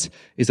bite us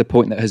is a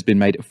point that has been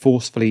made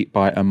forcefully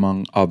by,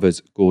 among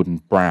others, Gordon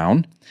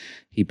Brown.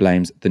 He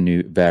blames the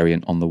new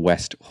variant on the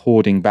West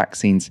hoarding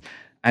vaccines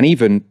and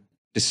even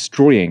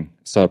destroying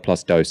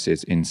surplus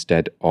doses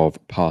instead of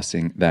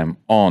passing them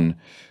on.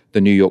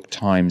 The New York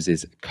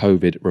Times'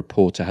 COVID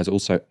reporter has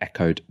also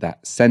echoed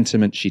that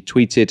sentiment. She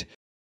tweeted,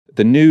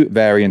 "The new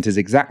variant is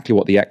exactly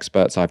what the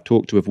experts I've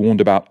talked to have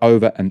warned about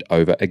over and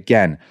over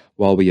again.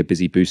 While we are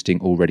busy boosting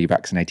already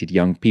vaccinated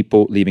young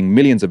people, leaving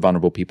millions of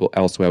vulnerable people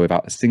elsewhere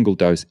without a single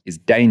dose is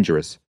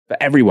dangerous for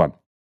everyone."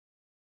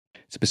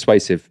 It's a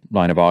persuasive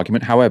line of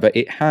argument. However,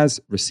 it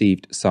has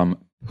received some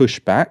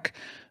pushback.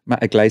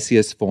 Matt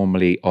Iglesias,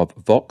 formerly of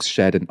Vox,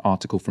 shared an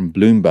article from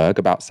Bloomberg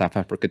about South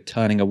Africa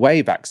turning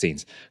away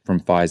vaccines from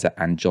Pfizer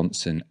and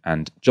Johnson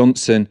 &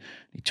 Johnson.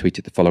 He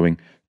tweeted the following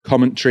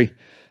commentary: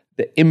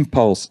 "The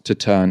impulse to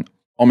turn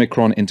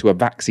Omicron into a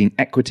vaccine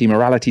equity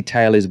morality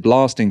tale is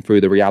blasting through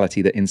the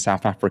reality that in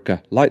South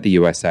Africa, like the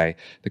USA,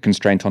 the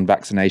constraint on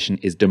vaccination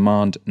is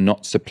demand,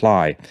 not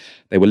supply.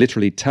 They were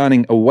literally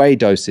turning away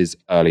doses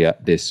earlier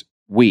this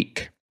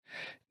week.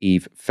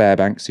 Eve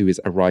Fairbanks, who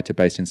is a writer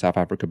based in South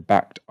Africa,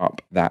 backed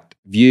up that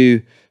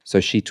view.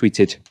 So she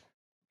tweeted,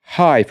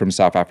 "Hi from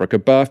South Africa,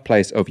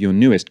 birthplace of your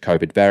newest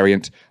COVID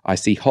variant. I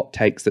see hot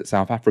takes that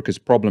South Africa's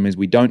problem is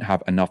we don't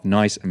have enough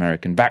nice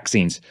American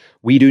vaccines.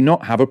 We do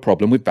not have a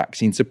problem with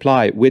vaccine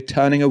supply. We're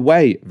turning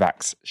away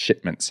vax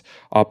shipments.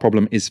 Our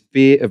problem is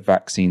fear of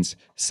vaccines,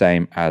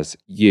 same as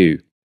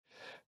you."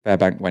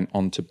 Fairbank went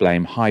on to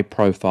blame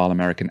high-profile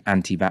American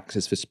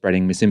anti-vaxxers for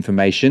spreading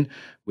misinformation,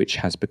 which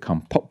has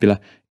become popular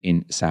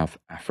in South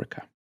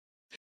Africa.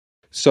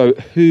 So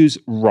who's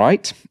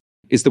right?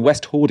 Is the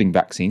West hoarding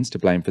vaccines to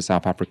blame for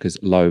South Africa's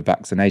low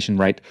vaccination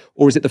rate,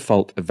 or is it the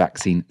fault of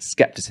vaccine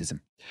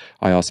skepticism?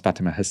 I asked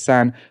Fatima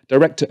Hassan,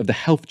 director of the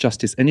Health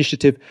Justice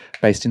Initiative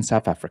based in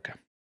South Africa.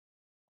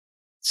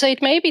 So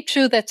it may be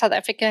true that South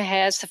Africa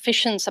has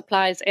sufficient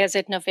supplies as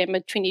at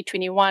November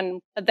 2021,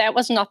 but that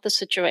was not the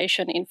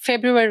situation in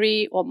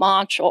February or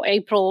March or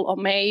April or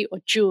May or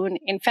June.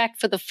 In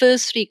fact, for the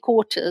first 3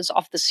 quarters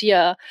of this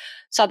year,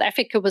 South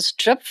Africa was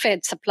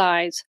drip-fed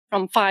supplies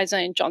from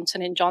Pfizer and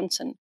Johnson &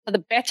 Johnson. For the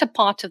better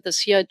part of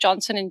this year,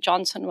 Johnson &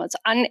 Johnson was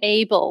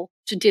unable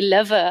to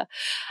deliver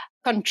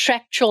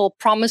contractual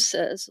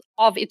promises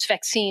of its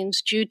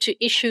vaccines due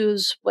to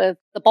issues with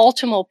the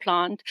Baltimore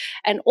plant,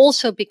 and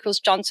also because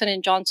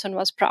Johnson & Johnson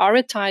was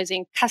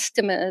prioritizing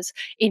customers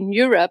in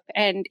Europe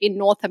and in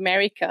North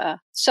America,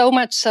 so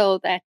much so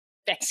that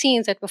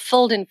vaccines that were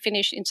filled and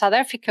finished in South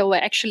Africa were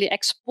actually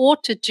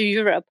exported to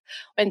Europe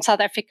when South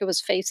Africa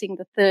was facing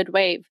the 3rd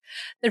wave.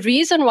 The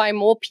reason why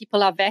more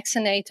people are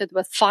vaccinated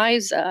with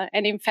Pfizer,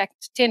 and in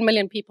fact 10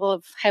 million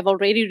people have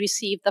already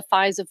received the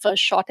Pfizer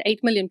first shot,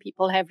 8 million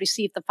people have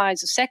received the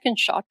Pfizer second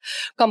shot,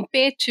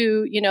 compared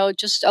to,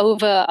 just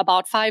over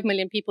about 5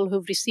 million people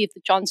who've received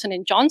the Johnson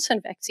 &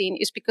 Johnson vaccine,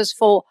 is because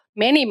for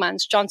many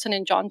months, Johnson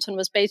 & Johnson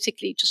was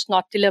basically just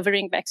not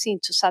delivering vaccine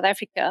to South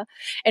Africa.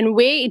 And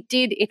where it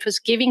did, it was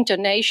giving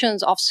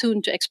donations of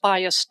soon to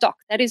expire stock.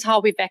 That is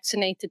how we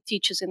vaccinated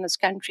teachers in this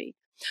country.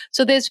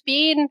 So there's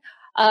been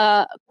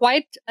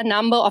quite a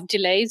number of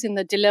delays in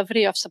the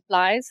delivery of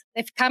supplies.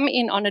 They've come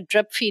in on a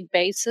drip feed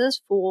basis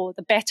for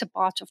the better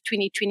part of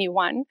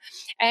 2021.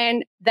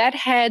 And that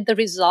had the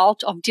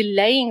result of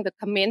delaying the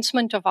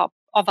commencement of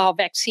our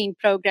vaccine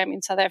program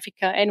in South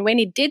Africa. And when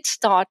it did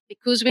start,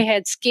 because we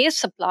had scarce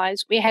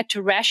supplies, we had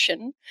to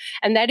ration.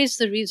 And that is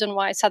the reason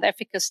why South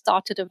Africa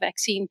started a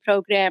vaccine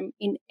program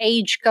in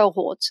age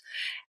cohorts,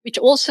 which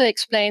also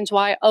explains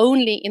why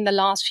only in the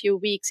last few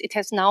weeks it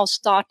has now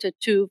started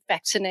to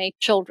vaccinate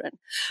children.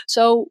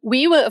 So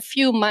we were a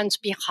few months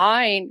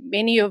behind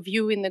many of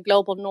you in the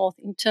global north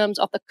in terms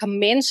of the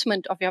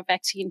commencement of your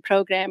vaccine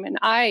program. And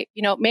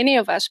many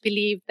of us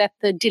believe that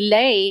the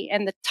delay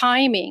and the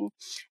timing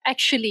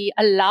actually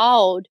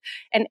allowed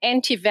an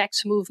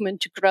anti-vax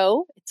movement to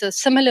grow. It's a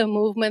similar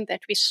movement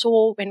that we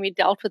saw when we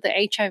dealt with the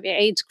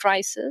HIV/AIDS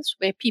crisis,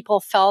 where people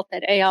felt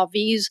that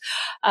ARVs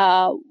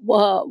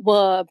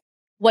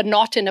were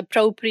not an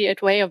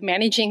appropriate way of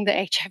managing the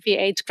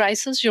HIV/AIDS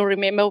crisis. You'll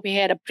remember we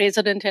had a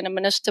president and a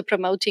minister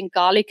promoting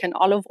garlic and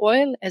olive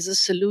oil as a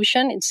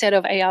solution instead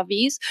of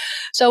ARVs.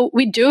 So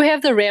we do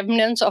have the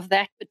remnants of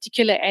that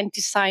particular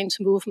anti-science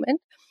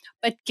movement.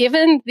 But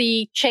given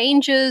the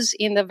changes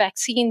in the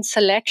vaccine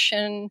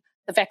selection,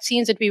 the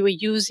vaccines that we were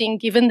using,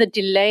 given the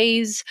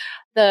delays,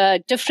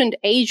 the different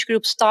age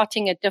groups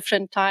starting at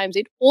different times,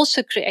 it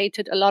also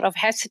created a lot of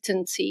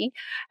hesitancy.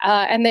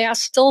 And there are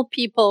still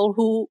people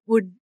who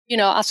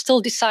are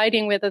still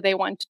deciding whether they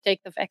want to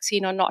take the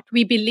vaccine or not.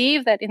 We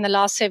believe that in the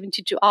last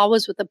 72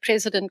 hours, with the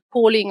president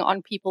calling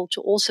on people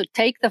to also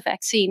take the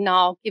vaccine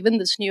now, given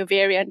this new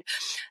variant,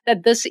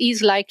 that this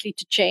is likely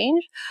to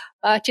change.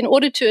 But in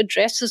order to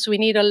address this, we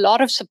need a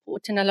lot of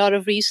support and a lot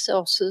of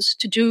resources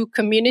to do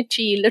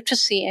community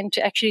literacy and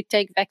to actually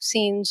take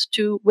vaccines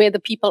to where the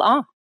people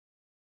are.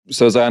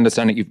 So as I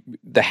understand it,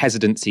 the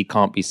hesitancy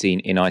can't be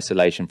seen in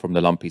isolation from the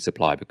lumpy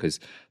supply, because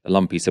the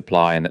lumpy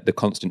supply and the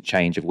constant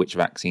change of which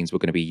vaccines were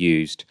going to be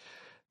used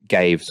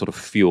gave sort of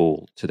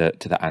fuel to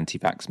the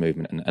anti-vax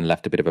movement and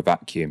left a bit of a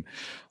vacuum.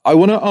 I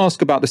want to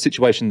ask about the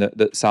situation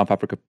that South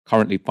Africa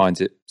currently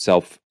finds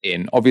itself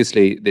in.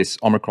 Obviously, this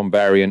Omicron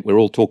variant, we're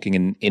all talking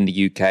in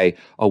the UK,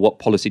 what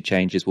policy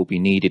changes will be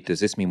needed? Does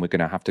this mean we're going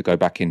to have to go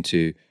back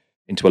into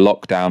a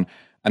lockdown?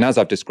 And as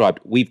I've described,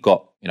 we've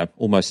got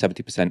almost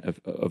 70%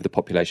 of the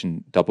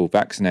population double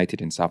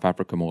vaccinated. In South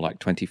Africa, more like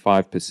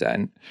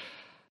 25%.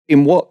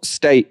 In what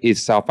state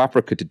is South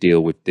Africa to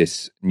deal with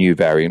this new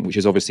variant, which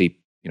is obviously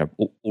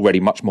already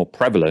much more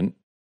prevalent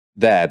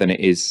there than it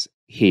is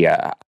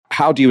here?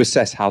 How do you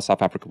assess how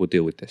South Africa will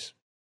deal with this?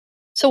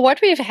 So what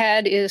we've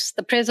had is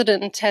the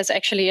president has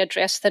actually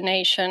addressed the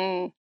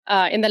nation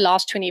in the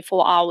last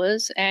 24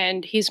 hours,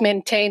 and he's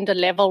maintained a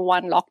level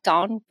 1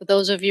 lockdown. For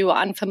those of you who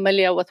are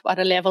unfamiliar with what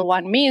a level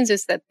 1 means,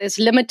 is that there's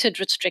limited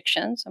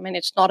restrictions. I mean,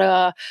 it's not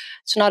a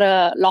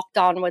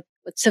lockdown with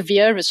with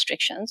severe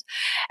restrictions.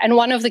 And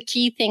one of the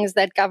key things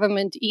that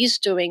government is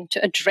doing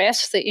to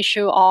address the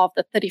issue of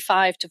the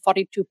 35 to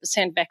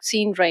 42%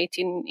 vaccine rate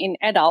in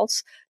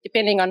adults,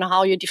 depending on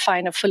how you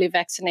define a fully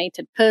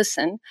vaccinated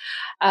person,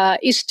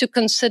 is to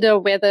consider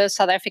whether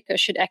South Africa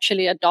should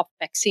actually adopt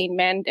vaccine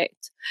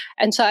mandates.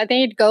 And so I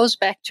think it goes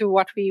back to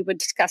what we were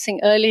discussing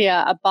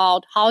earlier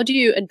about how do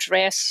you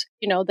address,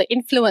 the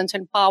influence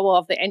and power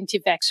of the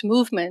anti-vax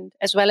movement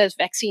as well as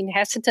vaccine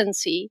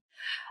hesitancy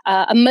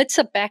amidst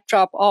a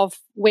backdrop of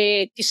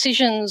where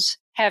decisions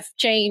have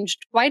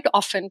changed quite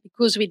often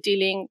because we're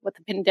dealing with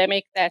a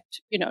pandemic that,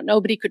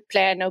 nobody could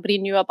plan, nobody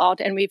knew about,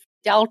 and we've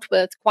dealt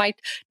with quite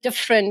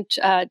different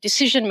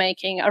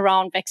decision-making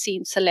around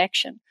vaccine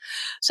selection.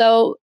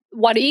 So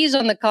what is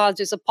on the cards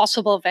is a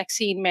possible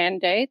vaccine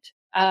mandate,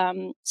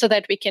 so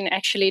that we can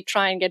actually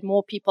try and get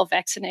more people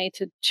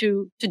vaccinated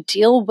to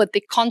deal with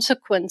the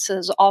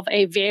consequences of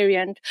a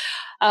variant,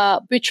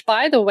 which,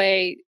 by the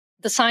way,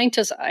 the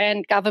scientists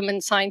and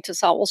government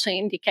scientists are also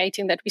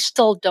indicating that we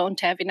still don't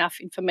have enough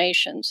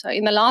information. So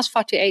in the last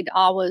 48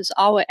 hours,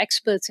 our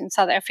experts in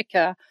South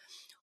Africa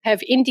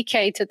have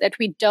indicated that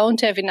we don't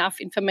have enough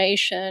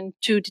information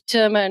to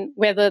determine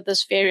whether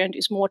this variant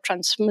is more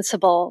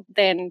transmissible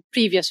than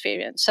previous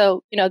variants.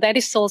 So, that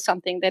is still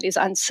something that is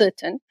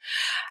uncertain.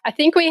 I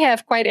think we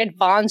have quite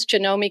advanced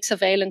genomic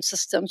surveillance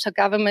systems. So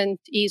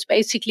government is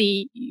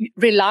basically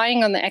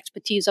relying on the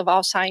expertise of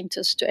our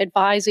scientists to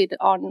advise it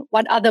on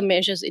what other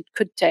measures it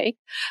could take,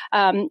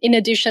 in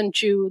addition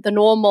to the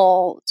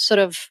normal sort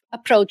of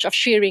approach of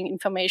sharing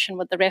information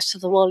with the rest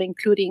of the world,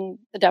 including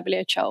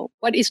the WHO.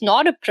 What is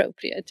not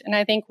appropriate, and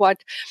I think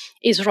what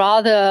is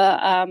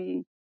rather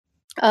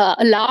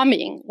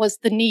alarming, was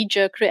the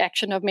knee-jerk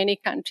reaction of many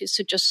countries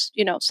to just,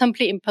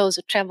 simply impose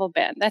a travel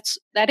ban.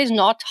 That is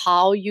not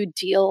how you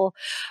deal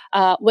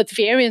with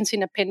variants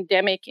in a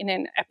pandemic in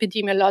an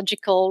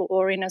epidemiological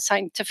or in a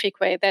scientific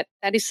way.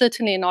 That is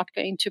certainly not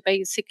going to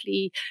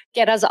basically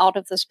get us out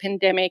of this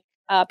pandemic,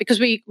 because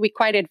we're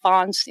quite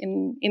advanced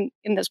in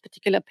this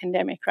particular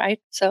pandemic, right?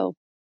 So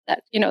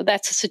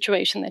that's a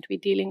situation that we're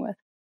dealing with.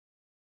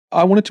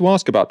 I wanted to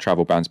ask about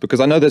travel bans because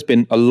I know there's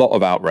been a lot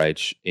of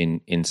outrage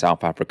in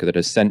South Africa that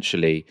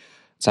essentially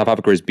South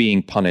Africa is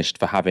being punished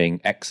for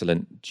having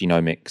excellent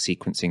genomic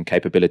sequencing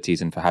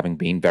capabilities and for having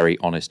been very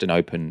honest and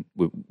open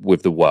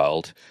with the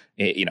world.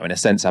 In a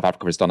sense, South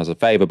Africa has done us a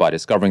favor by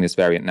discovering this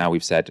variant. Now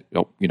we've said,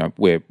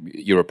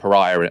 you're a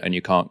pariah and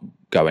you can't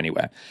go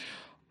anywhere.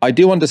 I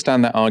do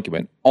understand that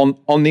argument.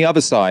 On the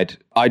other side,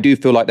 I do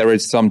feel like there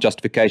is some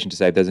justification to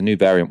say if there's a new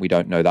variant we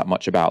don't know that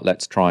much about,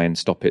 let's try and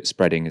stop it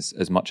spreading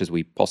as much as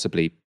we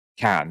possibly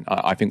can.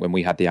 I think when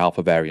we had the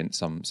Alpha variant,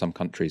 some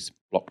countries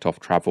blocked off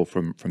travel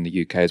from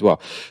the UK as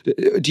well.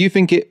 Do you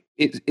think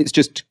it's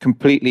just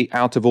completely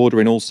out of order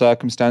in all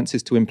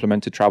circumstances to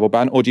implement a travel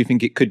ban? Or do you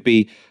think it could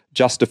be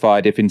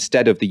justified if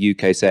instead of the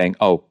UK saying,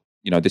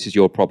 this is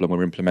your problem,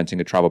 we're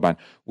implementing a travel ban,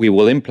 we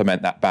will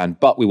implement that ban,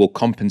 but we will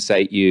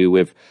compensate you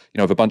with,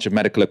 with a bunch of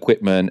medical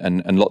equipment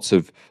and lots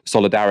of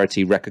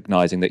solidarity,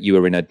 recognizing that you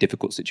are in a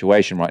difficult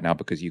situation right now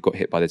because you got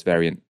hit by this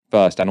variant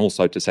first, and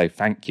also to say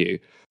thank you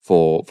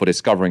for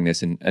discovering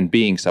this and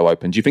being so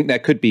open. Do you think there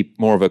could be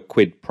more of a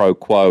quid pro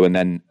quo and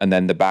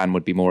then the ban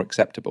would be more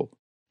acceptable?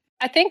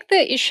 I think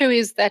the issue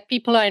is that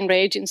people are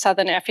enraged in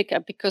Southern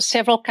Africa because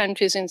several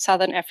countries in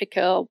Southern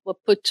Africa were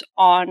put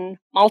on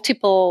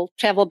multiple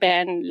travel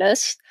ban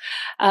lists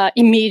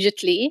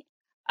immediately,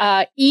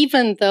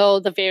 even though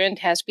the variant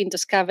has been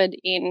discovered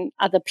in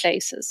other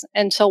places.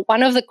 And so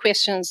one of the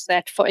questions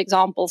that, for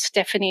example,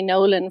 Stephanie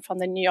Nolan from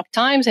the New York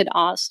Times had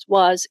asked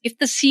was, if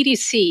the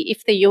CDC,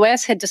 if the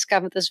US had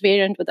discovered this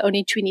variant with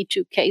only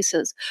 22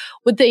 cases,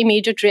 would the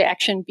immediate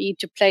reaction be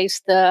to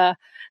place the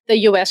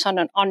US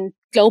on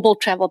global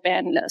travel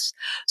ban list?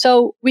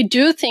 So we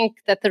do think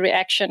that the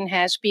reaction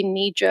has been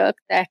knee-jerk,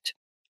 that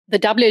the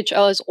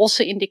WHO has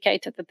also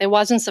indicated that there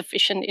wasn't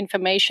sufficient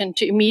information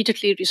to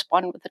immediately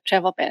respond with a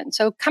travel ban.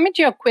 So coming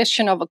to your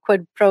question of a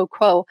quid pro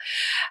quo,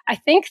 I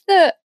think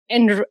the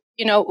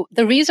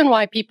reason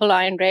why people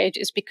are enraged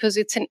is because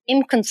it's an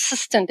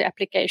inconsistent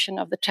application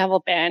of the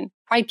travel ban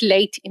quite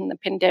late in the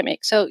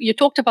pandemic. So you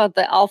talked about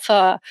the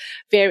Alpha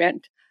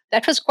variant.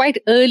 That was quite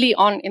early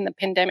on in the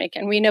pandemic,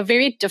 and we're in a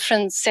very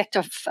different set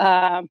of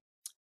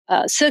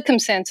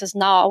circumstances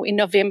now in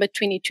November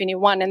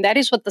 2021. And that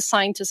is what the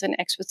scientists and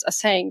experts are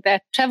saying,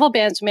 that travel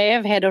bans may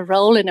have had a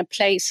role and a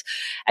place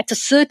at a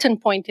certain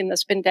point in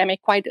this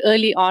pandemic quite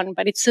early on,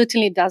 but it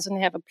certainly doesn't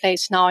have a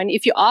place now. And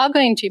if you are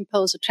going to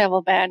impose a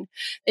travel ban,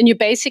 then you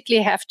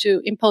basically have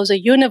to impose a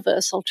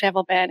universal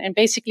travel ban and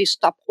basically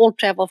stop all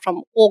travel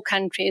from all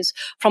countries,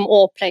 from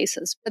all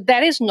places. But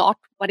that is not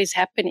what is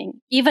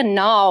happening. Even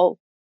now,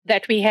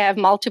 that we have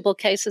multiple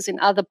cases in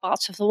other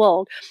parts of the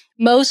world.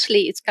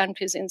 Mostly it's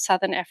countries in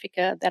Southern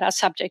Africa that are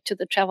subject to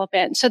the travel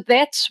ban. So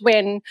that's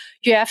when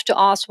you have to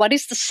ask, what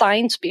is the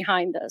science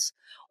behind this?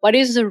 What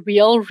is the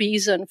real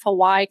reason for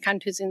why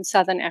countries in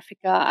Southern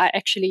Africa are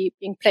actually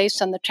being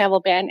placed on the travel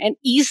ban? And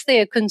is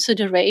there a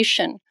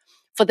consideration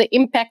for the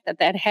impact that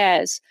that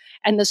has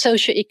and the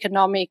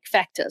socioeconomic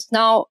factors.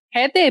 Now,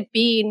 had there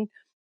been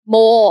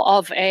more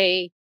of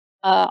a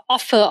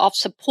offer of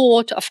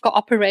support, of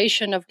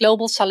cooperation, of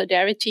global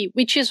solidarity,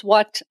 which is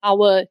what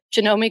our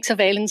genomic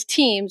surveillance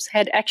teams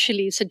had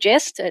actually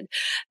suggested,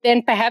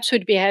 then perhaps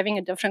we'd be having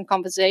a different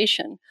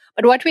conversation.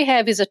 But what we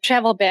have is a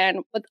travel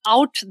ban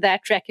without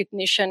that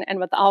recognition and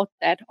without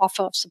that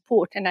offer of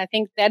support. And I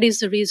think that is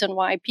the reason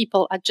why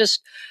people are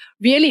just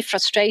really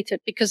frustrated,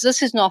 because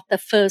this is not the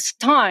first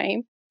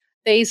time.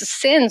 There is a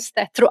sense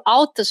that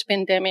throughout this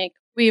pandemic,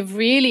 we've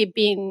really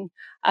been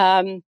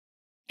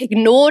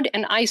ignored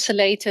and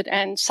isolated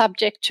and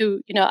subject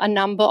to, a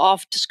number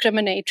of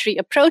discriminatory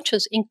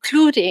approaches,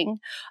 including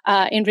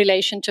in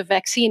relation to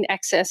vaccine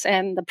access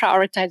and the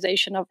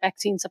prioritization of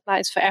vaccine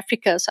supplies for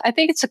Africa. So I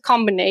think it's a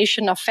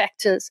combination of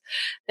factors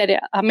that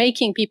are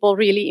making people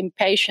really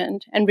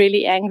impatient and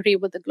really angry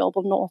with the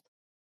global north.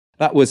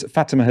 That was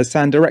Fatima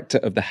Hassan, Director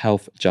of the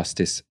Health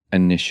Justice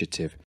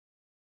Initiative.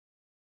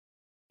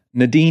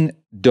 Nadine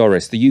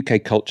Dorries, the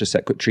UK Culture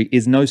Secretary,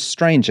 is no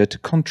stranger to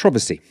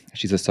controversy.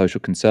 She's a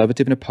social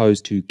conservative and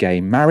opposed to gay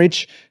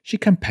marriage. She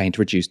campaigned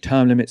to reduce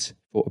term limits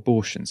for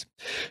abortions.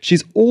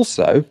 She's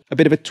also a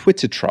bit of a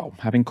Twitter troll,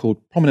 having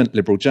called prominent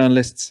liberal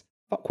journalists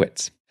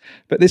fuckwits.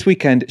 But this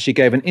weekend, she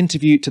gave an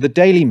interview to the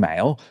Daily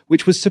Mail,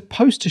 which was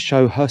supposed to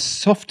show her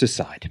softer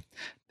side.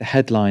 The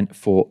headline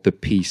for the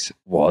piece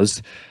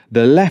was,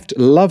 "The left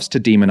loves to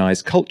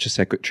demonise Culture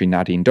Secretary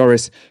Nadine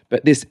Dorries,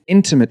 but this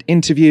intimate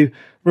interview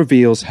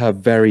reveals her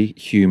very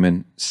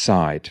human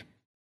side."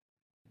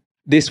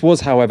 This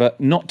was, however,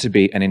 not to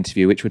be an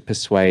interview which would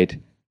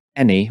persuade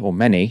any or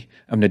many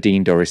of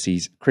Nadine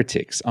Dorries'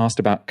 critics. Asked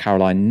about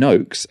Caroline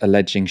Nokes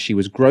alleging she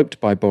was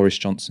groped by Boris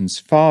Johnson's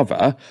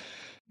father,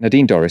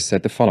 Nadine Dorries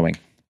said the following: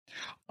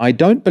 "I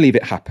don't believe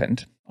it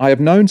happened. I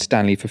have known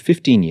Stanley for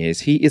 15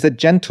 years. He is a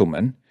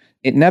gentleman.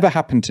 It never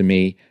happened to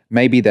me.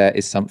 Maybe there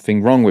is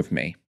something wrong with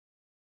me."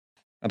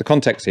 Now, the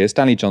context here,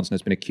 Stanley Johnson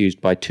has been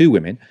accused by two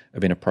women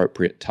of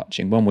inappropriate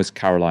touching. One was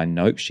Caroline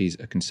Nokes, she's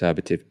a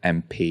Conservative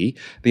MP.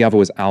 The other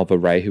was Alva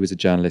Ray, who was a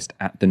journalist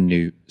at The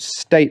New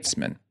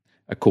Statesman.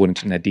 According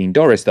to Nadine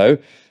Dorries, though,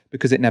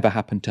 because it never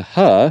happened to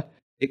her,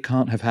 it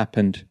can't have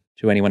happened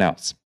to anyone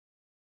else.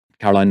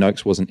 Caroline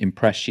Nokes wasn't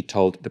impressed. She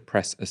told the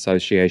Press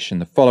Association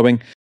the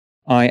following: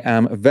 "I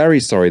am very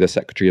sorry the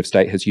Secretary of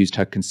State has used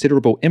her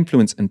considerable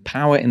influence and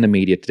power in the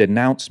media to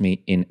denounce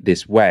me in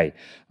this way.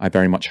 I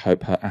very much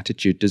hope her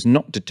attitude does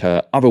not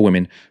deter other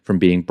women from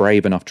being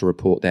brave enough to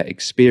report their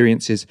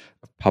experiences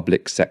of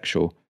public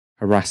sexual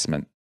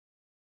harassment."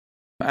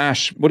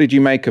 Ash, what did you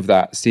make of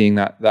that, seeing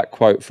that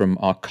quote from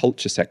our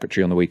Culture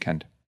Secretary on the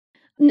weekend?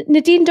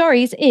 Nadine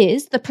Dorries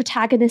is the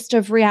protagonist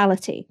of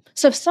reality.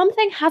 So if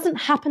something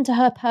hasn't happened to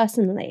her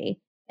personally,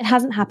 it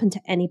hasn't happened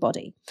to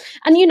anybody.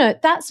 And,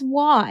 that's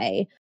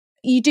why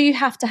you do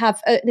have to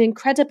have an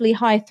incredibly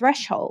high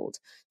threshold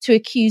to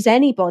accuse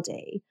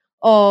anybody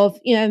of,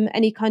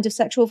 any kind of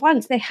sexual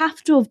violence. They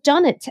have to have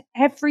done it to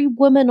every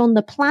woman on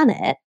the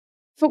planet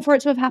for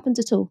it to have happened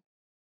at all.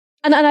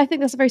 And I think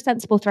that's a very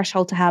sensible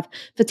threshold to have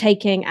for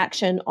taking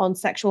action on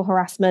sexual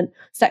harassment,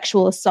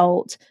 sexual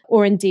assault,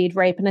 or indeed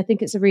rape. And I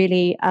think it's a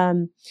really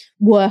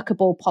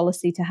workable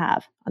policy to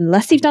have.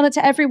 Unless you've done it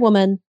to every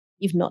woman,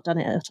 you've not done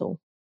it at all.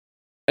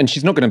 And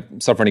she's not going to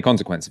suffer any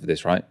consequence for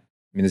this, right?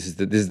 I mean, this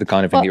is the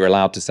kind of thing that you're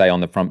allowed to say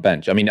on the front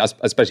bench. I mean,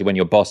 especially when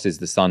your boss is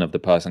the son of the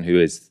person who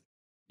is,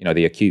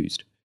 the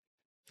accused.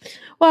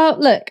 Well,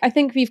 look, I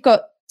think we've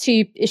got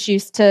two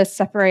issues to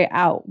separate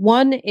out.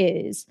 One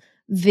is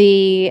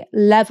the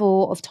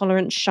level of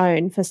tolerance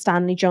shown for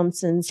Stanley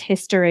Johnson's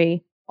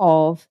history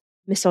of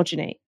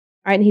misogyny,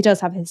 right? And he does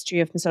have a history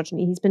of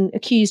misogyny. He's been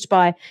accused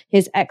by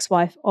his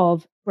ex-wife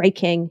of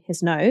breaking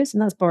his nose,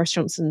 and that's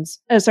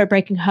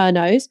breaking her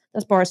nose.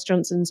 That's Boris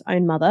Johnson's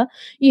own mother.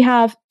 You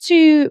have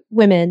two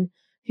women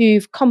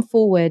who've come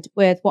forward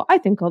with what I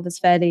think of as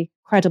fairly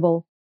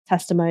credible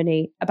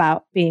testimony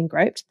about being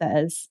groped.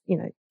 There's,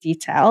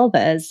 detail.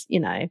 There's,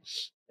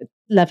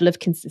 level of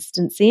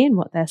consistency in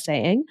what they're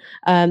saying.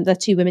 They're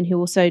two women who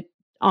also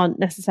aren't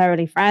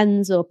necessarily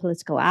friends or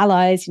political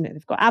allies.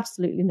 They've got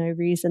absolutely no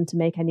reason to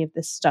make any of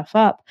this stuff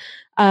up.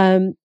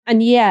 And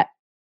yet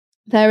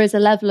there is a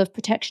level of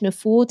protection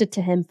afforded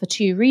to him for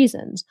two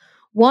reasons.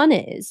 One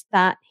is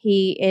that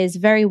he is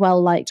very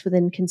well liked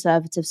within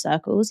conservative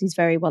circles. He's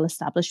very well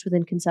established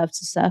within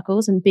conservative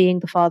circles, and being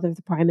the father of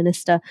the Prime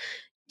Minister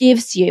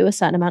gives you a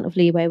certain amount of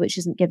leeway which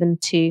isn't given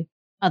to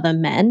other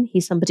men.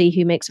 He's somebody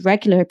who makes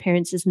regular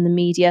appearances in the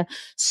media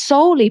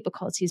solely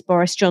because he's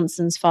Boris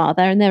Johnson's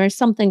father. And there is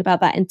something about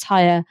that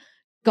entire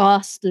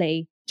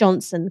ghastly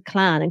Johnson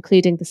clan,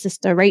 including the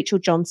sister Rachel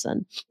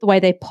Johnson, the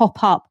way they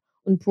pop up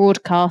on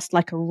broadcast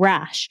like a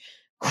rash,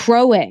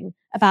 crowing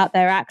about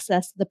their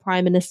access to the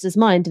Prime Minister's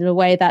mind in a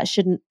way that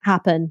shouldn't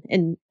happen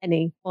in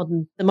any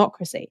modern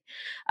democracy.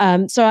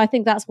 So I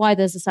think that's why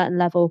there's a certain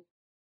level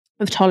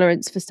of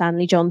tolerance for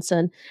Stanley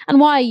Johnson, and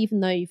why, even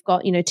though you've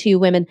got, two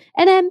women,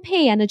 an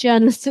MP and a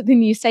journalist at the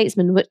New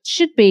Statesman, which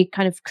should be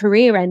kind of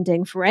career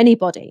ending for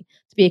anybody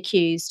to be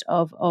accused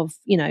of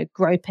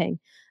groping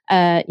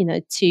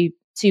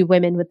to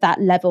women with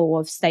that level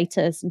of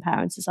status and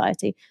power in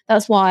society.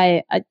 That's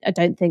why I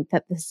don't think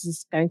that this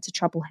is going to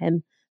trouble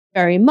him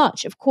very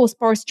much. Of course,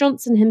 Boris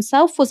Johnson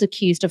himself was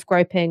accused of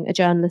groping a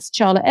journalist,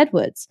 Charlotte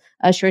Edwards.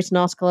 She wrote an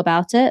article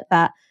about it,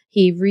 that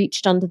he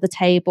reached under the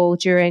table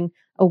during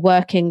a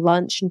working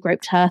lunch and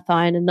groped her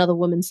thigh and another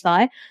woman's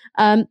thigh.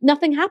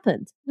 Nothing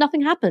happened.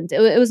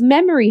 It was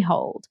memory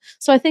hold.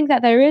 So I think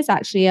that there is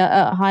actually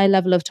a high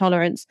level of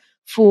tolerance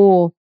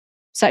for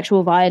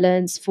sexual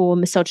violence, for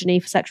misogyny,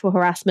 for sexual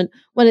harassment,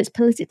 when it's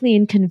politically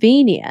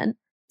inconvenient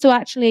to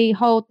actually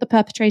hold the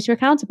perpetrator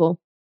accountable.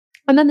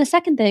 And then the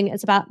second thing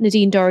is about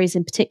Nadine Dorries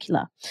in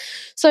particular.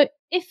 So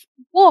if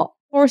what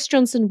Boris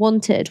Johnson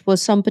wanted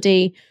was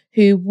somebody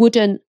who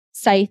wouldn't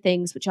say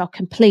things which are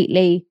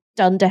completely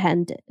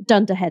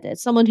dunderheaded,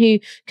 someone who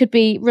could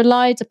be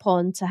relied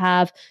upon to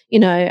have,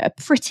 a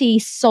pretty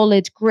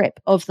solid grip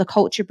of the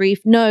culture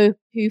brief, know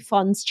who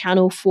funds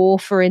Channel 4,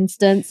 for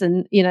instance,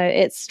 and,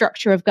 its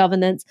structure of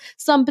governance,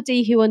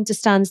 somebody who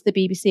understands the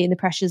BBC and the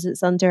pressures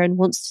it's under and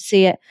wants to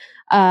see it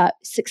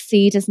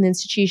succeed as an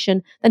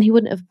institution, then he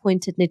wouldn't have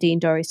appointed Nadine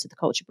Dorries to the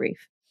culture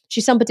brief.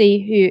 She's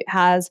somebody who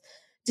has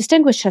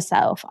distinguished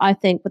herself, I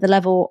think, with a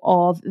level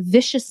of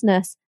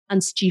viciousness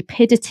and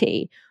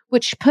stupidity,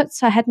 which puts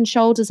her head and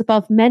shoulders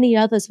above many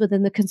others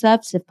within the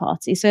Conservative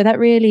Party. So that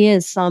really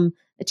is some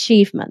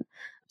achievement.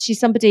 She's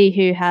somebody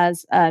who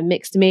has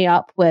mixed me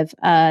up with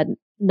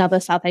another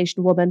South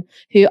Asian woman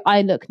who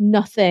I look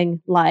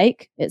nothing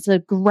like. It's a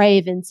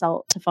grave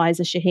insult to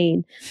Faiza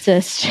Shaheen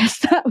to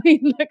suggest that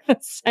we look the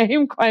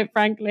same, quite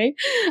frankly.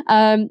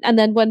 And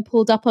then when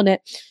pulled up on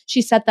it,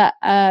 she said that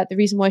the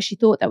reason why she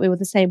thought that we were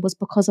the same was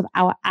because of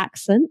our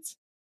accent.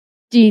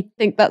 Do you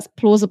think that's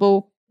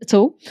plausible at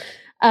all?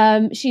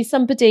 She's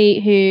somebody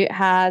who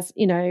has,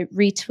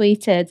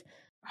 retweeted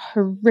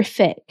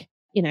horrific,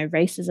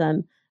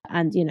 racism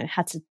and,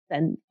 had to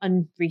then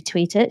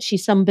unretweet it.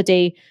 She's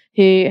somebody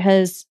who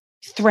has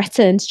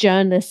threatened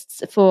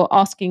journalists for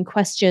asking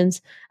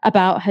questions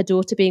about her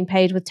daughter being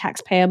paid with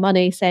taxpayer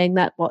money, saying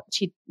that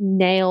she'd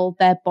nailed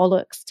their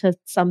bollocks to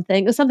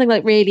something or something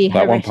like really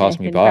that one passed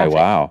me by. Graphic.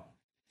 Wow.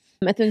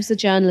 I think it was a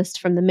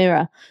journalist from the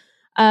Mirror.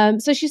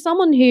 So she's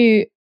someone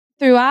who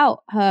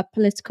throughout her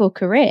political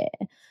career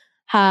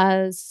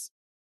has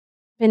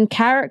been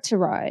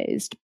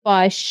characterized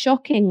by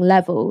shocking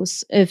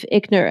levels of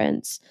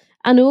ignorance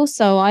and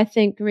also, I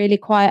think, really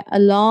quite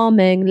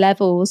alarming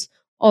levels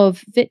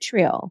of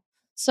vitriol.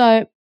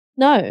 So,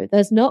 no,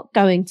 there's not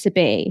going to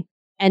be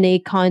any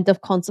kind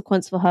of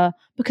consequence for her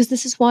because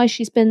this is why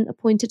she's been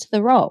appointed to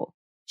the role.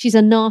 She's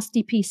a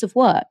nasty piece of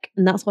work,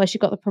 and that's why she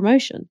got the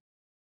promotion.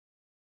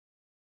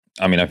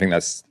 I mean, I think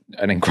that's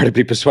an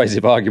incredibly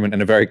persuasive argument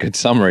and a very good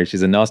summary.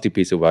 She's a nasty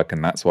piece of work,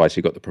 and that's why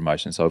she got the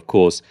promotion. So, of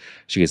course,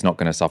 she is not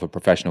going to suffer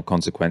professional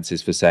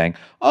consequences for saying,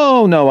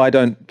 oh, no, I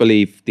don't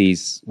believe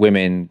these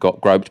women got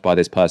groped by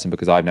this person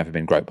because I've never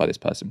been groped by this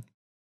person.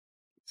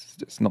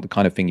 It's not the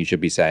kind of thing you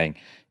should be saying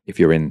if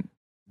you're in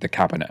the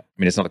cabinet. I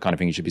mean, it's not the kind of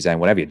thing you should be saying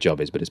whatever your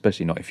job is, but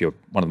especially not if you're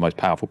one of the most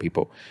powerful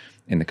people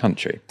in the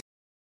country.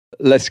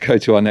 Let's go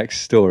to our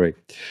next story,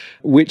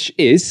 which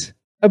is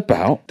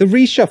about the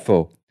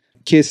reshuffle.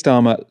 Keir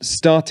Starmer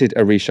started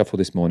a reshuffle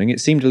this morning. It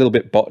seemed a little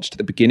bit botched at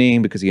the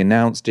beginning because he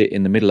announced it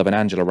in the middle of an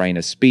Angela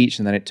Rayner speech,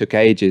 and then it took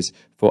ages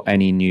for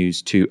any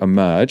news to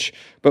emerge.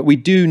 But we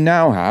do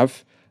now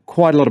have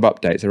quite a lot of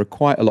updates. There are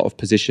quite a lot of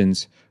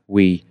positions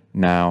we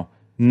now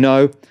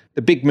know.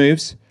 The big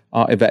moves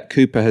are Yvette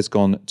Cooper has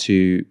gone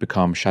to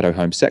become Shadow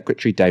Home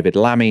Secretary. David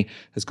Lammy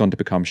has gone to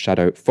become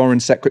Shadow Foreign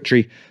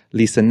Secretary.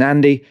 Lisa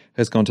Nandy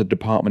has gone to the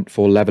Department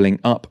for Levelling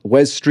Up.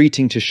 Wes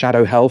Streeting to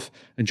Shadow Health,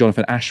 and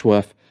Jonathan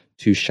Ashworth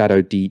to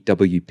Shadow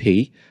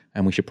DWP.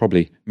 And we should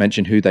probably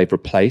mention who they've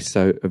replaced.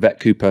 So Yvette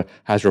Cooper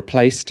has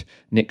replaced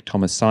Nick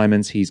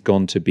Thomas-Simons. He's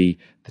gone to be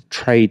the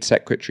Trade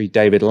Secretary.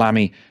 David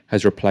Lammy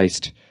has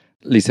replaced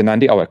Lisa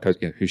Nandy,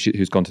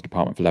 who's gone to the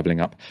Department for Levelling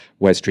Up.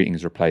 Wes Streeting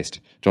has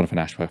replaced Jonathan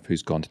Ashworth,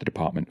 who's gone to the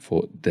Department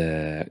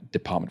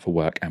for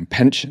Work and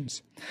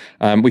Pensions.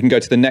 We can go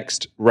to the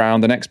next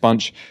round, the next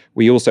bunch.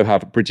 We also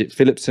have Bridget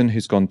Phillipson,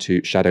 who's gone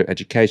to Shadow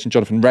Education.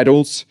 Jonathan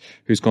Reddles,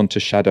 who's gone to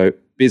Shadow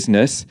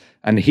Business.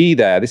 And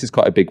this is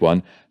quite a big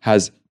one,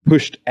 has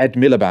pushed Ed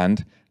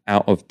Miliband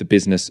out of the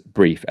business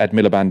brief. Ed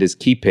Miliband is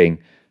keeping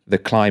the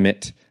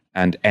climate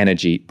and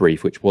energy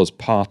brief, which was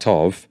part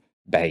of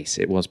BASE.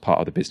 It was part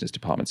of the business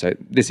department. So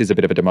this is a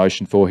bit of a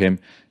demotion for him.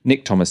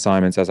 Nick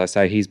Thomas-Simons, as I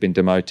say, he's been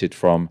demoted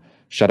from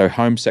Shadow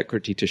Home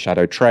Secretary to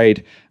Shadow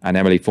Trade, and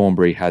Emily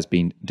Thornberry has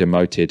been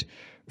demoted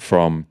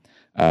from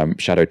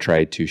Shadow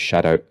Trade to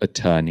Shadow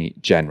Attorney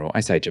General.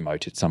 I say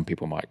demoted. Some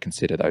people might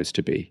consider those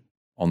to be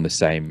on the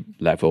same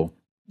level.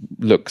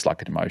 Looks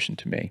like a demotion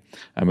to me.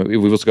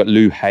 We've also got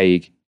Lou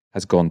Haig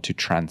has gone to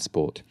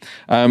Transport.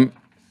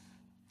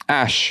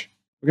 Ash,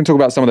 we're going to talk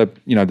about some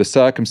of the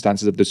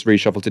circumstances of this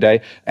reshuffle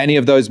today. Any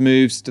of those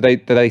moves, do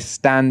they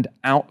stand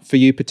out for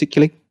you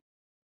particularly?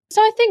 So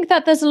I think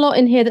that there's a lot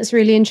in here that's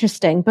really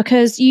interesting,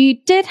 because you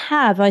did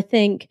have, I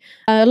think,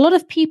 a lot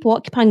of people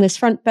occupying those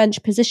front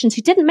bench positions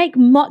who didn't make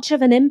much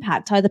of an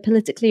impact either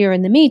politically or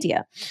in the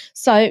media.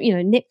 So,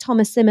 Nick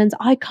Thomas Symonds,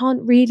 I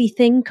can't really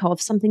think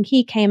of something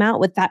he came out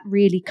with that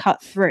really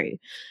cut through.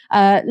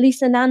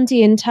 Lisa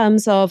Nandy, in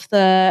terms of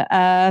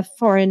the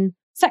foreign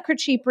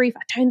secretary brief,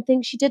 I don't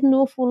think she did an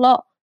awful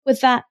lot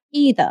with that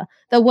either.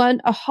 There weren't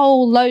a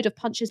whole load of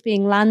punches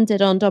being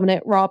landed on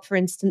Dominic Raab, for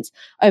instance,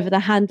 over the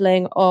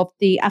handling of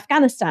the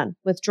Afghanistan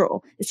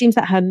withdrawal. It seems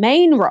that her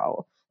main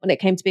role when it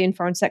came to being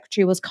foreign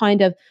secretary was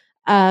kind of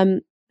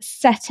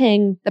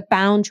setting the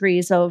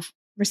boundaries of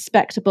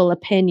respectable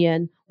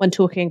opinion when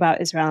talking about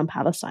Israel and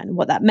Palestine. And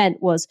what that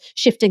meant was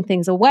shifting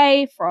things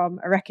away from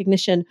a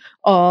recognition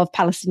of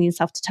Palestinian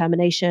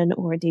self-determination,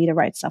 or indeed a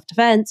right to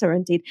self-defense, or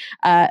indeed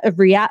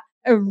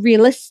a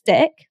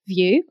realistic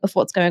view of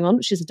what's going on,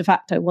 which is a de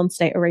facto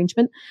one-state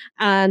arrangement,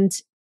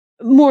 and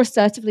more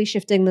assertively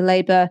shifting the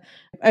Labour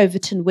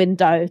Overton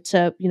window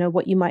to,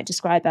 what you might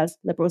describe as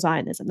liberal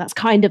Zionism. That's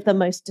kind of the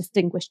most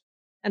distinguished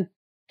and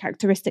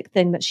characteristic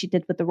thing that she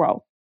did with the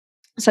role.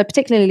 So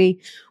particularly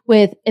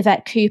with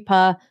Yvette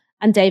Cooper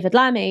and David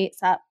Lammy, it's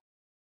that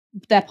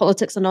their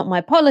politics are not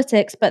my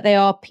politics, but they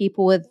are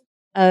people with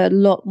a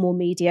lot more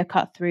media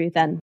cut through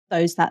than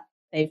those that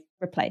they've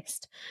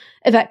replaced.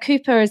 Yvette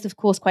Cooper is, of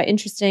course, quite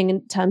interesting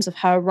in terms of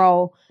her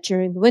role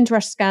during the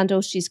Windrush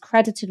scandal. She's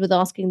credited with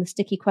asking the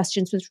sticky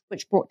questions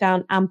which brought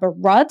down Amber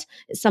Rudd.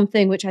 It's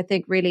something which I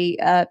think really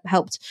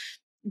helped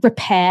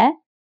repair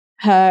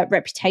her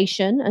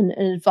reputation and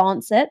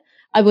advance it.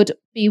 I would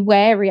be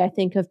wary, I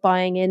think, of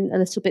buying in a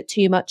little bit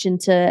too much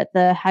into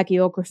the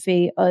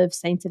hagiography of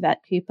Saint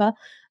Yvette Cooper.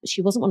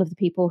 She wasn't one of the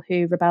people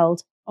who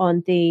rebelled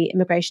on the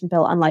immigration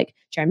bill, unlike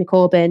Jeremy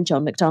Corbyn,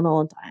 John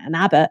McDonnell, and Diane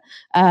Abbott,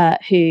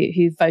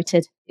 who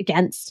voted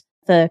against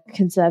the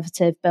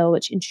Conservative bill,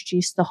 which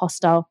introduced the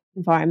hostile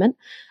environment.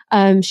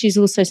 She's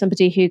also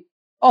somebody who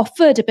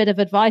offered a bit of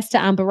advice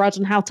to Amber Rudd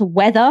on how to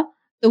weather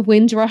the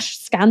Windrush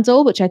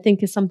scandal, which I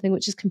think is something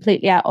which is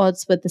completely at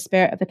odds with the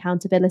spirit of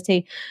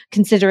accountability,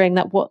 considering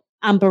that what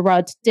Amber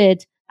Rudd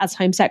did as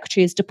Home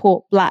Secretary is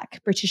deport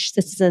Black British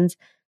citizens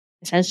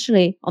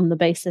essentially on the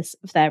basis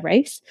of their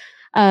race.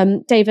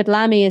 David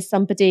Lammy is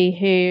somebody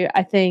who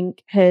I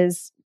think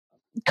has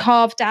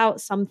carved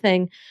out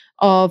something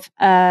of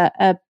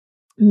a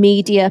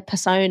media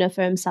persona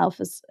for himself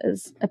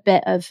as a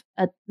bit of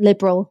a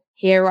liberal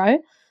hero.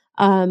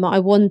 I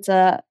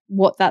wonder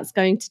what that's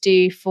going to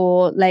do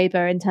for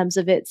Labour in terms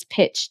of its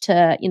pitch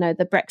to,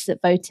 the Brexit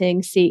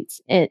voting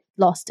seats it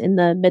lost in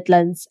the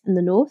Midlands and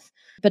the North.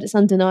 But it's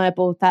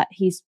undeniable that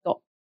he's got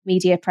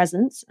media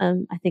presence.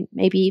 I think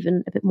maybe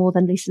even a bit more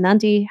than Lisa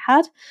Nandy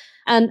had.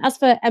 And as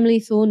for Emily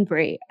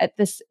Thornberry,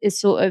 this is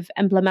sort of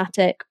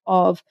emblematic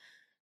of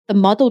the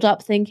muddled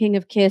up thinking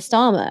of Keir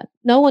Starmer.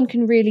 No one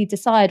can really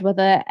decide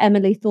whether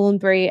Emily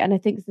Thornberry, and I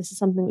think this is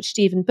something which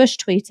Stephen Bush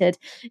tweeted,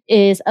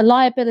 is a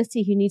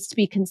liability who needs to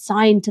be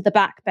consigned to the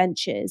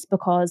backbenches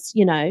because,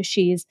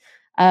 she's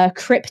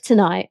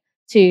kryptonite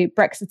to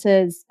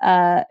Brexiters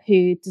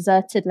who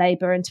deserted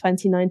Labour in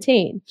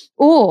 2019,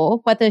 or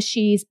whether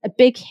she's a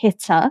big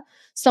hitter,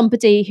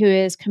 somebody who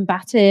is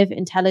combative,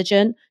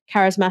 intelligent,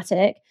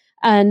 charismatic,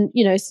 and,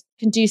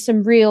 can do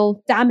some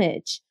real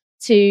damage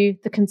to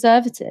the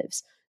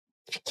Conservatives.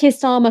 Keir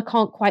Starmer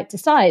can't quite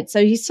decide.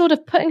 So he's sort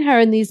of putting her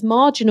in these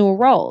marginal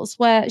roles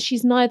where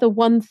she's neither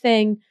one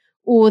thing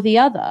or the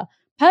other.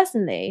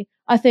 Personally,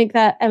 I think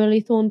that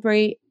Emily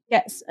Thornberry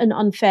gets an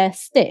unfair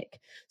stick.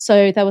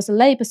 So there was a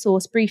Labour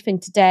source briefing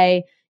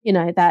today,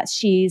 that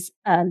she's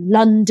a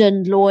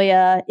London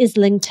lawyer,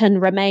 Islington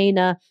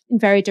Remainer, in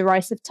very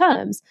derisive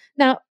terms.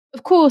 Now,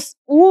 of course,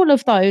 all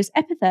of those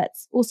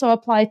epithets also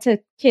apply to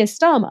Keir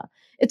Starmer.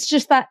 It's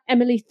just that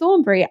Emily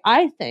Thornberry,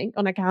 I think,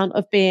 on account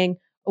of being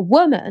a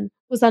woman,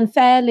 was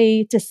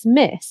unfairly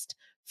dismissed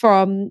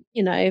from,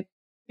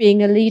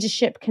 being a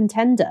leadership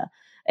contender.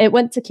 It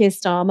went to Keir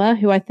Starmer,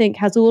 who I think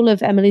has all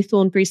of Emily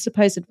Thornberry's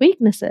supposed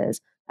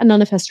weaknesses and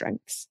none of her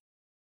strengths.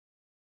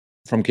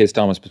 From Keir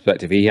Starmer's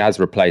perspective, he has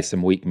replaced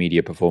some weak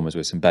media performers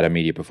with some better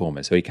media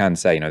performers. So he can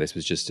say, this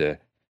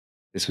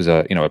was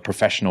a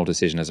professional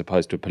decision as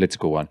opposed to a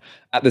political one.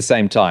 At the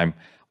same time,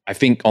 I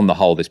think on the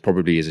whole, this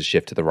probably is a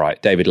shift to the right.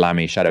 David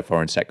Lammy, Shadow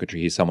Foreign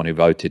Secretary, he's someone who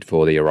voted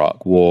for the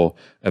Iraq War.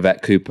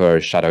 Yvette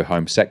Cooper, Shadow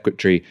Home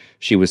Secretary,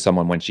 she was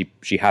someone when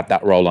she had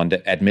that role under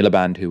Ed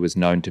Miliband, who was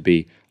known to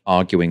be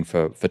arguing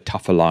for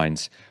tougher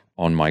lines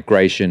on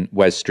migration.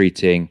 Wes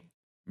Streeting,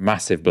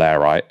 massive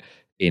Blairite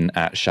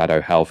at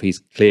Shadow Health. He's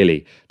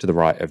clearly to the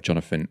right of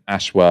Jonathan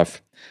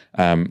Ashworth,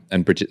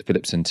 and Bridget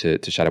Phillipson to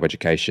Shadow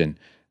Education.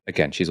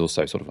 Again, she's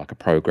also sort of like a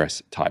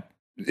progress type.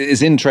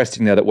 It's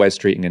interesting there that Wes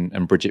Streeting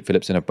and Bridget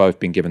Phillipson have both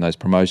been given those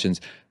promotions.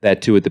 They're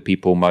two of the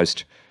people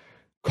most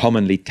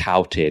commonly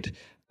touted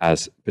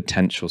as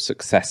potential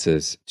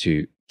successors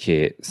to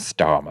Keir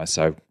Starmer.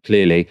 So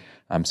clearly,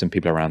 some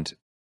people around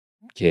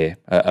Keir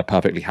are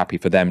perfectly happy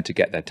for them to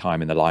get their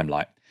time in the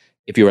limelight.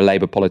 If you're a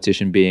Labour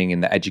politician, being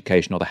in the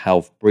education or the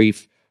health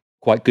brief,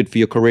 quite good for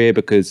your career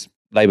because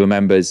Labour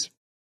members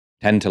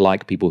tend to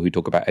like people who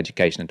talk about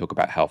education and talk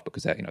about health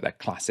because they're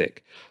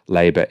classic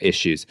Labour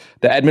issues.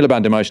 The Ed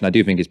Miliband demotion, I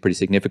do think, is pretty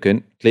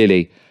significant.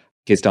 Clearly,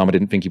 Keir Starmer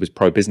didn't think he was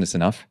pro-business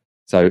enough,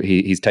 so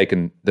he's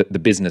taken the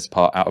business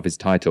part out of his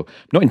title.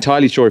 I'm not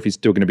entirely sure if he's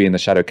still going to be in the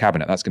shadow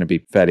cabinet. That's going to be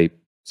fairly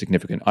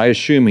significant. I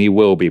assume he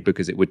will be,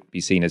 because it would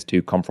be seen as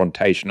too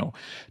confrontational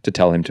to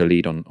tell him to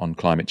lead on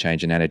climate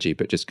change and energy,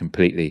 but just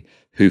completely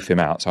hoof him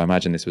out. So I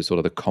imagine this was sort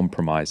of the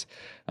compromise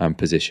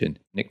position.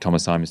 Nick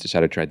Thomas-Symonds to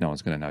shadow trade, no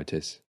one's going to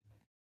notice,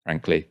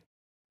 frankly.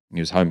 He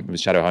was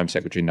shadow home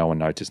secretary, no one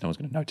noticed. No one's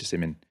going to notice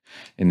him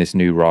in this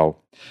new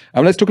role.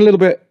 Let's talk a little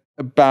bit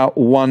about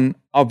one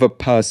other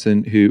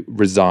person who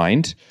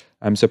resigned.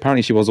 So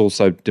apparently she was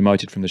also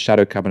demoted from the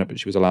shadow cabinet, but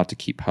she was allowed to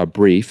keep her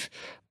brief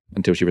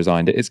until she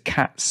resigned. It's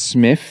Cat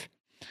Smith.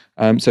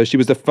 So she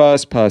was the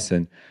first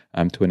person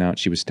to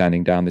announce she was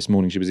standing down this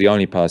morning. She was the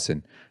only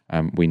person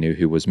we knew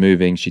who was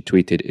moving. She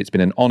tweeted, "It's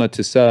been an honour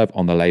to serve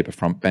on the Labour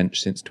front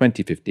bench since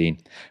 2015,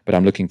 but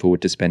I'm looking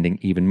forward to spending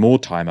even more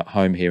time at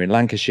home here in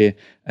Lancashire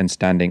and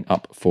standing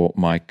up for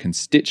my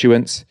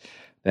constituents."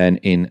 Then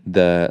in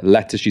the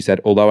letter she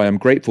said, "Although I am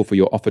grateful for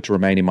your offer to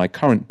remain in my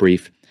current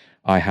brief,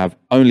 I have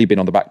only been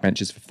on the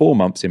backbenches for 4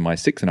 months in my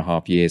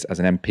 6.5 years as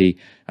an MP,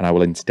 and I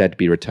will instead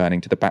be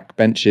returning to the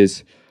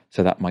backbenches."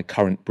 So that my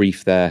current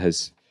brief there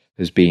has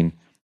been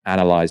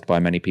analysed by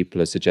many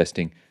people as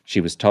suggesting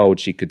she was told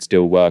she could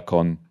still work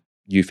on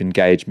youth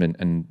engagement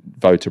and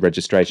voter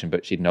registration,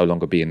 but she'd no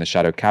longer be in the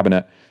shadow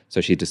cabinet. So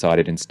she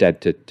decided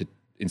instead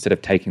instead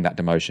of taking that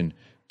demotion,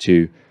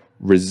 to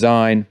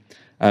resign.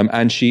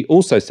 And she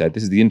also said,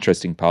 this is the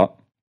interesting part,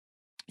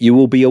 "You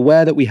will be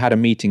aware that we had a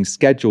meeting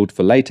scheduled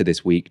for later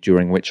this week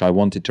during which I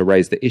wanted to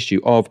raise the issue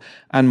of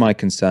and my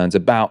concerns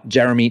about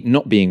Jeremy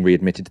not being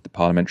readmitted to the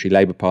Parliamentary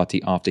Labour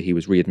Party after he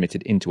was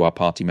readmitted into our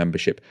party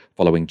membership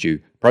following due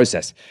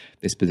process.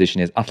 This position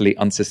is utterly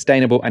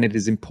unsustainable, and it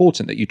is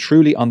important that you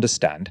truly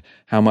understand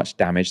how much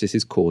damage this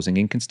is causing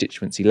in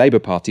constituency Labour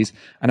parties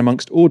and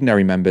amongst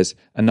ordinary members,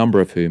 a number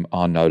of whom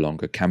are no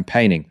longer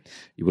campaigning.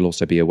 You will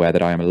also be aware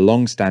that I am a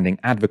long-standing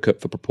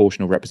advocate for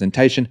proportional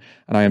representation,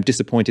 and I am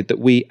disappointed that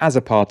we, as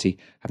a party,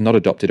 have not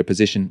adopted a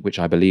position which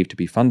I believe to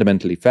be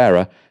fundamentally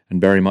fairer and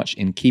very much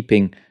in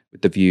keeping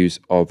with the views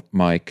of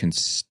my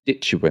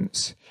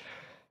constituents."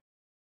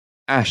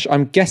 Ash,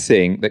 I'm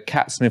guessing that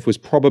Cat Smith was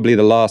probably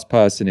the last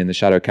person in the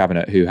shadow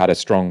cabinet who had a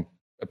strong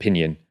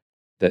opinion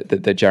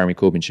that Jeremy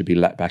Corbyn should be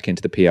let back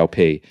into the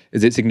PLP.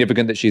 Is it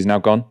significant that she's now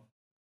gone?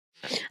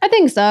 I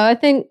think so. I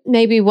think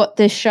maybe what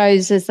this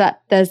shows is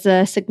that there's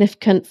a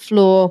significant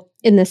flaw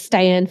in the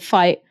stay and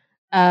fight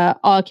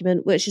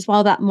argument, which is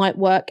why that might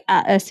work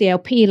at a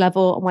CLP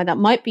level and why that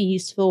might be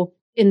useful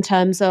in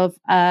terms of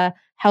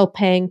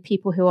helping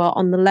people who are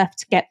on the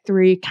left get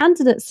through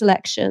candidate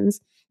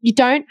selections. You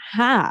don't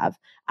have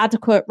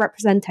adequate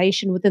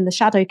representation within the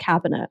shadow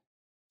cabinet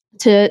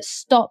to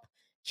stop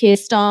Keir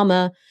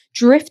Starmer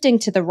drifting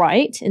to the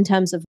right in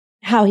terms of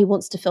how he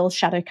wants to fill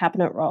shadow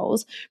cabinet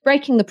roles,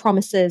 breaking the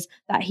promises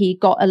that he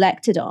got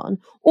elected on,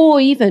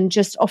 or even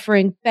just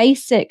offering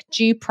basic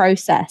due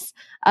process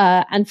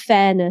and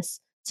fairness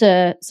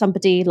to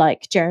somebody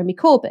like Jeremy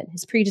Corbyn,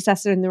 his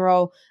predecessor in the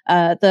role,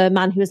 the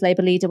man who was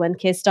Labour leader when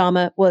Keir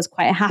Starmer was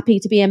quite happy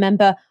to be a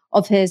member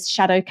of his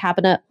shadow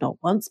cabinet, not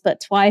once, but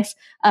twice,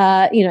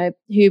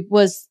 who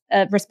was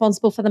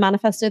responsible for the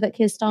manifesto that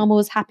Keir Starmer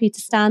was happy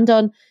to stand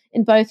on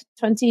in both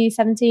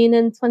 2017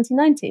 and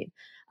 2019.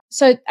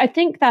 So I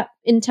think that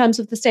in terms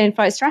of the stay and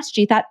fight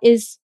strategy, that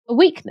is a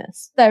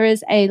weakness. There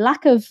is a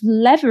lack of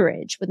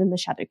leverage within the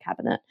shadow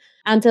cabinet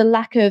and a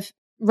lack of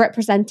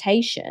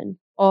representation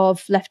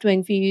of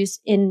left-wing views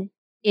in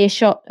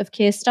earshot of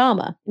Keir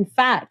Starmer. In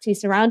fact,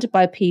 he's surrounded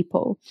by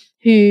people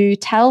who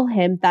tell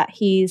him that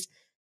he's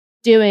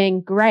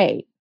doing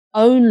great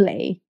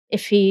only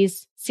if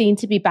he's seen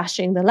to be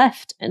bashing the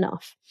left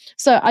enough.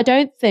 So I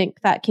don't think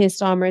that Keir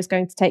Starmer is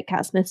going to take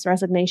Cat Smith's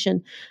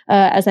resignation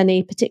as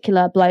any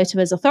particular blow to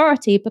his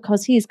authority,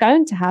 because he's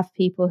going to have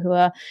people who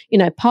are,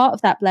 part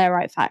of that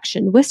Blairite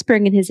faction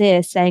whispering in his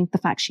ear saying the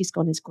fact she's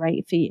gone is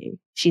great for you.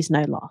 She's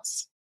no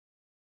loss.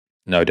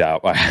 No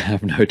doubt. I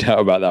have no doubt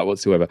about that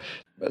whatsoever.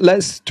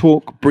 Let's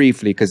talk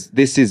briefly, because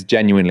this is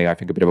genuinely, I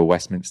think, a bit of a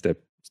Westminster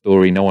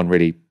story. No one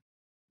really,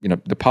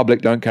 the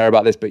public don't care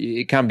about this, but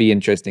it can be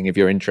interesting if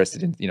you're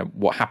interested in,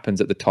 what happens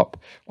at the top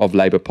of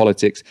Labour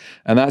politics.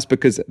 And that's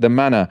because the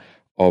manner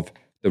of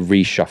the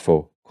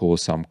reshuffle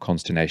caused some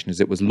consternation,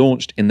 as it was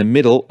launched in the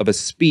middle of a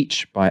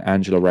speech by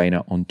Angela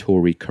Rayner on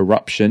Tory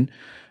corruption.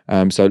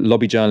 So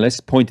lobby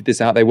journalists pointed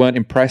this out. They weren't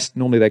impressed.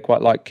 Normally they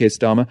quite like Keir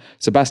Starmer.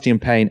 Sebastian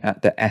Payne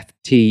at the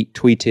FT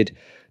tweeted,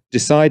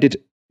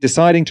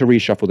 deciding to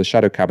reshuffle the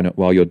shadow cabinet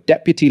while your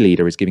deputy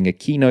leader is giving a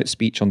keynote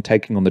speech on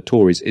taking on the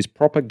Tories is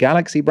proper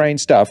galaxy brain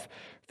stuff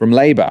from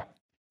Labour.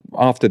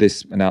 After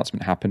this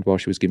announcement happened, while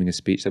she was giving a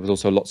speech, there was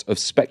also lots of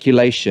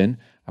speculation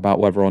about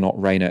whether or not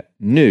Rayner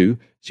knew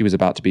she was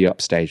about to be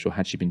upstaged, or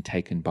had she been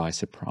taken by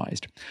surprise.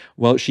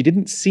 Well, she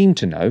didn't seem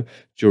to know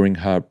during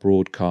her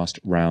broadcast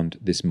round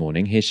this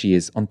morning. Here she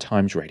is on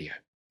Times Radio.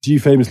 you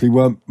famously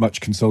weren't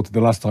much consulted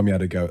the last time you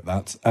had a go at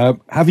that.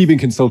 Have you been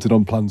consulted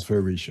on plans for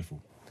a reshuffle?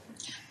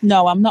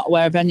 No, I'm not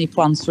aware of any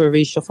plans for a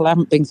reshuffle. I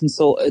haven't been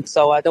consulted,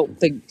 so I don't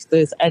think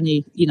there's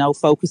any,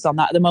 focus on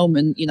that at the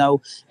moment.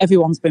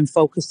 Everyone's been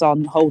focused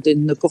on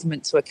holding the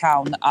government to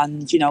account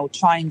and,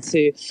 trying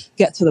to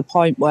get to the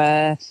point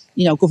where,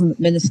 government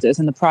ministers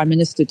and the Prime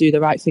Minister do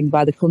the right thing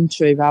by the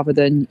country rather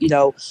than,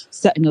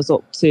 setting us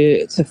up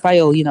to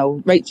fail.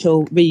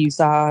 Rachel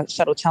Reeves, our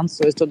Shadow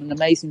Chancellor, has done an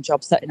amazing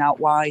job setting out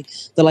why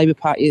the Labour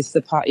Party is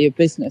the party of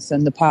business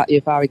and the party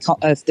of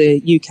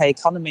the UK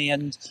economy.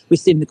 And we've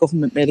seen the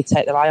government really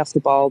take their eye off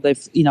the ball.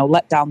 They've,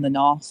 let down the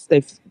North.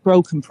 They've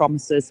broken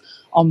promises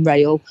on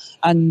rail.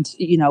 And,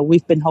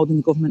 we've been holding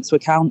the government to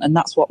account. And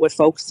that's what we're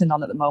focusing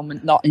on at the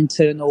moment, not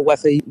internal,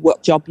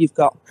 what job you've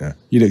got. Yeah.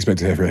 You'd expect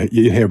to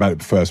hear about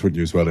it first, wouldn't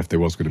you, as well, if there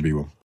was going to be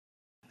one?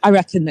 I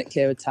reckon that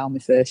Keir would tell me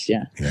first,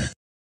 yeah.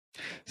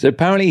 So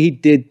apparently he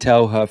did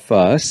tell her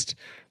first,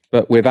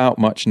 but without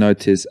much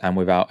notice and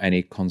without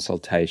any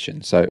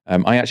consultation. So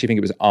I actually think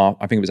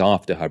it was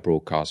after her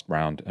broadcast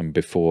round and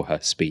before her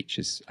speech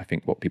is, I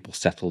think, what people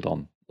settled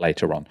on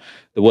later on.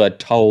 The word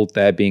told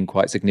there being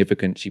quite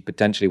significant. She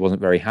potentially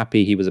wasn't very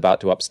happy. He was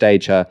about to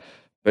upstage her,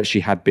 but she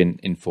had been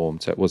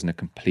informed, so it wasn't a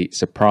complete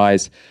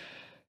surprise.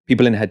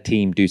 People in her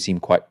team do seem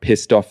quite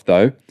pissed off,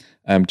 though.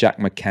 Jack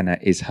McKenna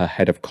is her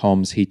head of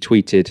comms. He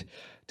tweeted,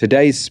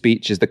 "Today's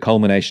speech is the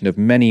culmination of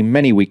many,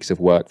 many weeks of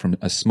work from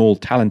a small,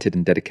 talented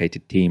and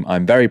dedicated team.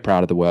 I'm very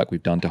proud of the work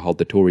we've done to hold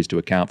the Tories to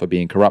account for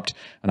being corrupt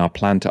and our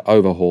plan to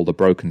overhaul the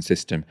broken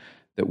system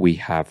that we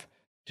have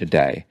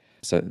today."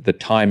 So the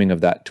timing of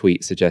that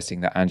tweet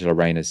suggesting that Angela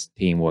Rayner's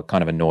team were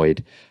kind of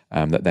annoyed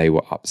that they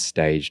were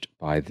upstaged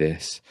by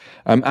this.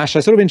 Ash,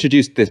 I sort of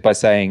introduced this by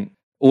saying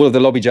all of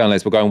the lobby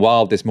journalists were going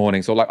wild this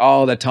morning. So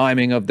the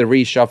timing of the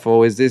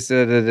reshuffle, is this...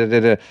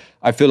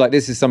 I feel like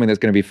this is something that's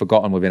going to be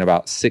forgotten within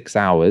about 6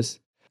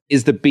 hours.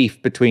 Is the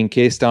beef between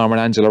Keir Starmer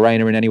and Angela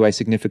Rayner in any way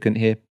significant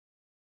here?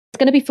 It's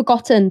going to be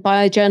forgotten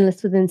by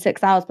journalists within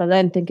 6 hours, but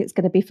I don't think it's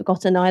going to be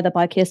forgotten either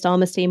by Keir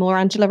Starmer's team or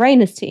Angela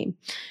Rayner's team.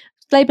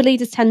 Labour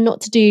leaders tend not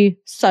to do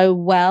so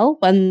well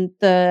when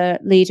the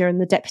leader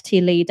and the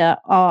deputy leader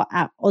are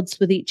at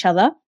odds with each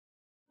other.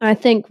 And I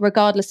think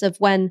regardless of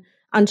when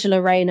Angela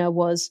Rayner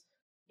was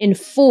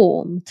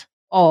informed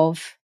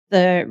of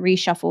the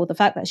reshuffle, the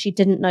fact that she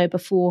didn't know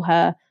before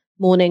her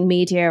morning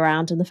media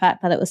round and the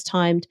fact that it was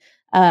timed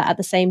at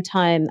the same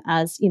time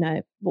as,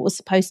 what was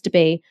supposed to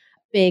be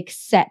big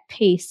set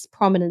piece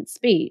prominent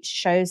speech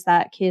shows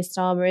that Keir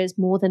Starmer is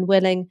more than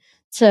willing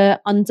to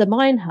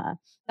undermine her.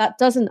 That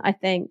doesn't, I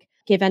think,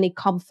 give any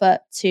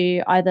comfort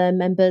to either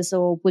members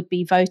or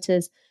would-be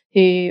voters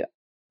who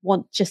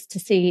want just to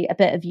see a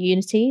bit of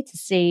unity, to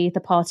see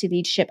the party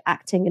leadership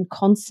acting in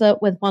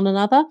concert with one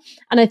another.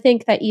 And I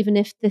think that even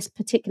if this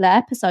particular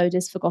episode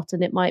is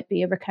forgotten, it might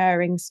be a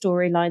recurring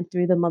storyline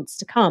through the months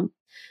to come.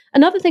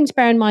 Another thing to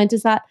bear in mind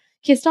is that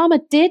Keir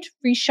Starmer did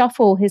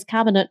reshuffle his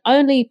cabinet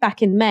only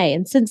back in May.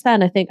 And since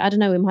then, I think,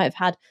 we might have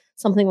had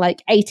something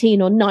like 18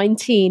 or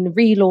 19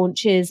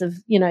 relaunches of,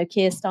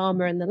 Keir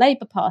Starmer and the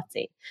Labour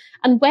Party.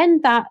 And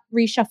when that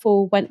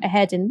reshuffle went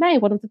ahead in May,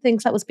 one of the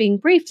things that was being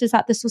briefed is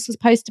that this was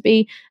supposed to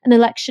be an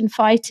election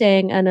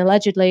fighting and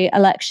allegedly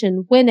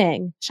election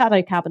winning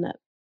shadow cabinet.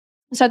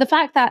 So the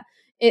fact that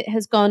it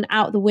has gone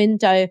out the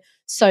window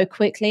so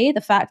quickly,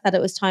 the fact that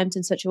it was timed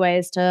in such a way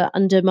as to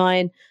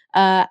undermine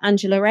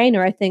Angela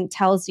Rayner, I think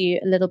tells you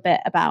a little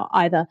bit about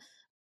either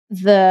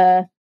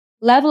the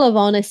level of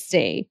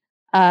honesty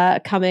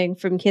coming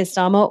from Keir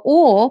Starmer,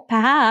 or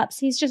perhaps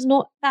he's just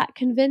not that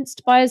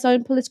convinced by his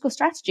own political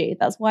strategy.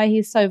 That's why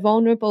he's so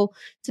vulnerable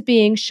to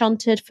being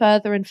shunted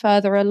further and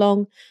further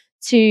along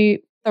to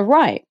the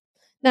right.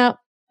 Now,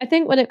 I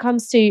think when it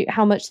comes to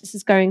how much this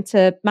is going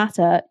to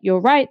matter,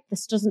 you're right,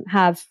 this doesn't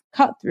have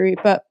cut through,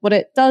 but what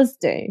it does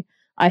do,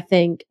 I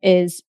think,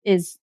 is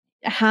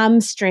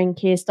hamstring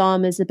Keir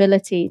Starmer's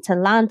ability to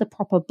land a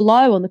proper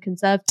blow on the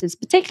Conservatives,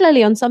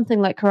 particularly on something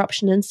like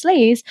corruption and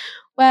sleaze,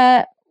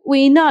 where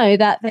we know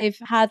that they've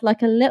had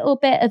a little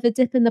bit of a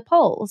dip in the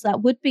polls.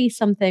 That would be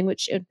something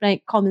which would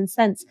make common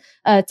sense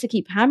to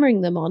keep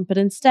hammering them on. But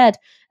instead,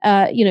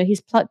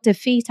 he's plucked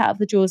defeat out of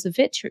the jaws of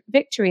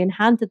victory and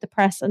handed the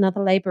press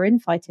another Labour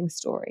infighting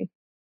story.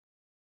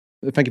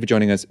 Thank you for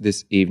joining us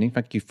this evening.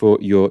 Thank you for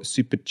your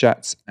super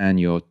chats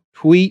and your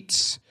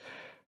tweets.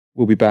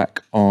 We'll be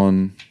back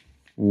on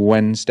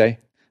Wednesday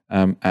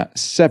at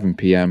 7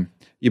 p.m.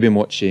 You've been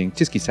watching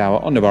Tysky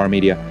Sour on Novara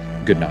Media.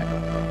 Good night.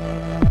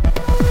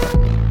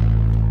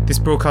 This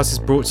broadcast is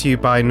brought to you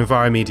by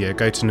Novara Media.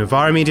 Go to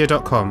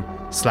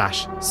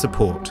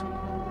novaramedia.com/support.